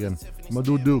bandwagon. I'm going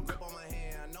to do Duke.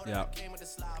 Yeah.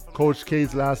 Coach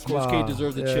K's last one. Coach K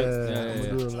deserves the chip. I'm Yeah. going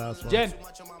to do the last one. Jen,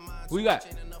 who you got?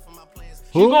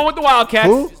 Who? You going with the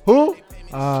Wildcats? Who?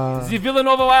 Is the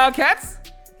Villanova Wildcats?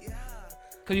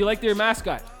 Because you like their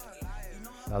mascot.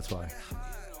 That's why.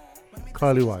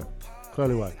 Clearly why.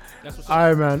 That's what's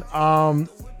All right, man.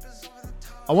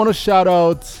 I want to shout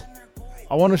out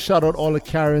all the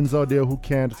Karens out there who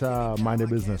can't mind their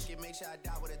business.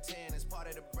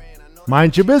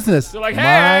 Mind your business. They're like, Mind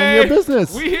hey, your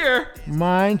business. We here.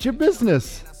 Mind your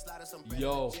business.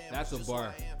 Yo, that's a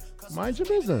bar. Mind your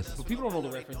business. But people don't know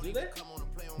the reference, do they?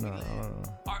 No.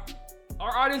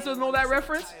 Our audience doesn't know that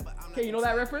reference? Okay, you know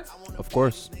that reference? Of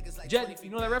course. Jen, you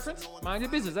know that reference? Mind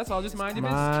your business. That's all. Just mind your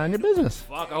business. Mind your business.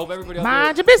 Fuck, I hope everybody else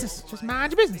Mind your business. Just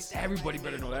mind your business. Everybody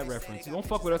better know that reference. You don't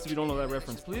fuck with us if you don't know that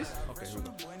reference, please. Okay, here we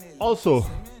go. Also,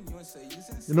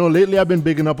 lately I've been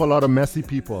bigging up a lot of messy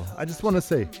people. I just want to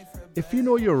say, if you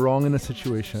know you're wrong in a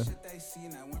situation,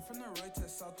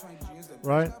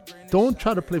 right? Don't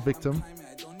try to play victim.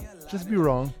 Just be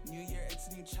wrong.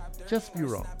 Just be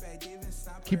wrong.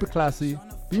 Keep it classy.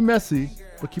 Be messy,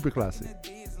 but keep it classy.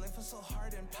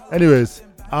 Anyways,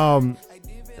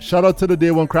 shout out to the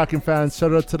Day One Kraken fans.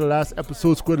 Shout out to the last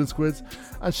episode, Squid and Squids.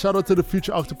 And shout out to the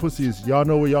future Octopussies. Y'all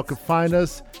know where y'all can find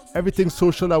us. Everything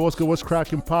social at What's Good, What's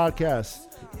Kraken podcast.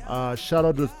 Shout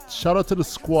out to the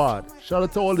squad. Shout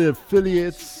out to all the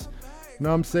affiliates. You know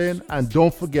what I'm saying? And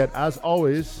don't forget, as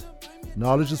always,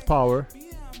 knowledge is power.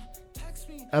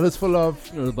 L is for love.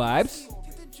 You know the vibes.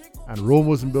 And Rome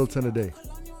wasn't built in a day.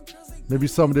 Maybe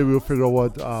someday we'll figure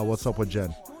out what's up with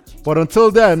Jen. But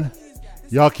until then,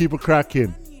 y'all keep it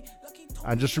cracking.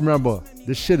 And just remember,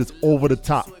 this shit is over the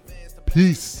top.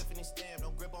 Peace.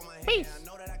 Peace.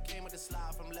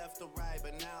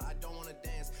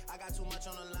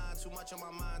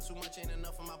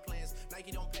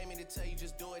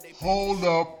 Hold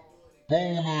up.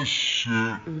 Bonus shit.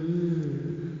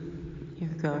 Your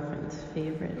girlfriend's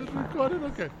favorite part.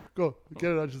 Okay, go.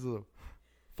 Get it out your system.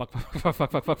 Fuck.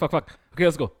 Okay,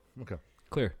 let's go. Okay.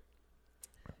 Clear.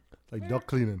 Like duck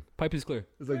cleaning. Pipe is clear.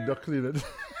 It's like duck cleaning.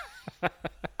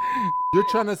 You're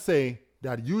trying to say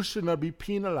that you should not be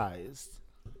penalized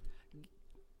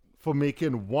for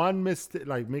making one mistake,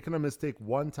 like making a mistake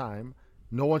one time.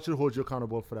 No one should hold you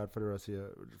accountable for that for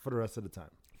the rest of the time.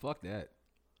 Fuck that.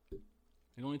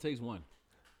 It only takes one.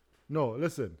 No,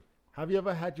 listen. Have you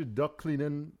ever had your duck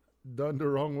cleaning done the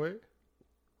wrong way?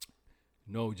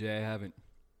 No, Jay, I haven't.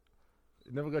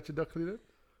 You never got your duck cleaning?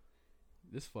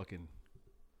 This fucking...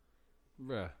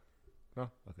 Bruh. No?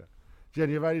 Okay. Jen,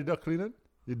 you ever had your duck cleaning?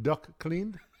 Your duck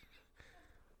cleaned?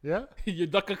 Yeah? Your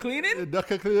duck a cleaning? Your duck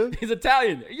cleaning? He's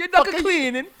Italian. Your duck a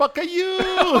cleaning? Fuck are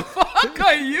you? Fuck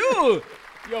are you?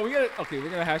 Yo, we're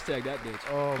gonna hashtag that bitch.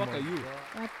 Oh Fuck my are you?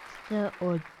 What's the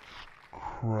odds?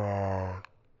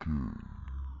 Kraken.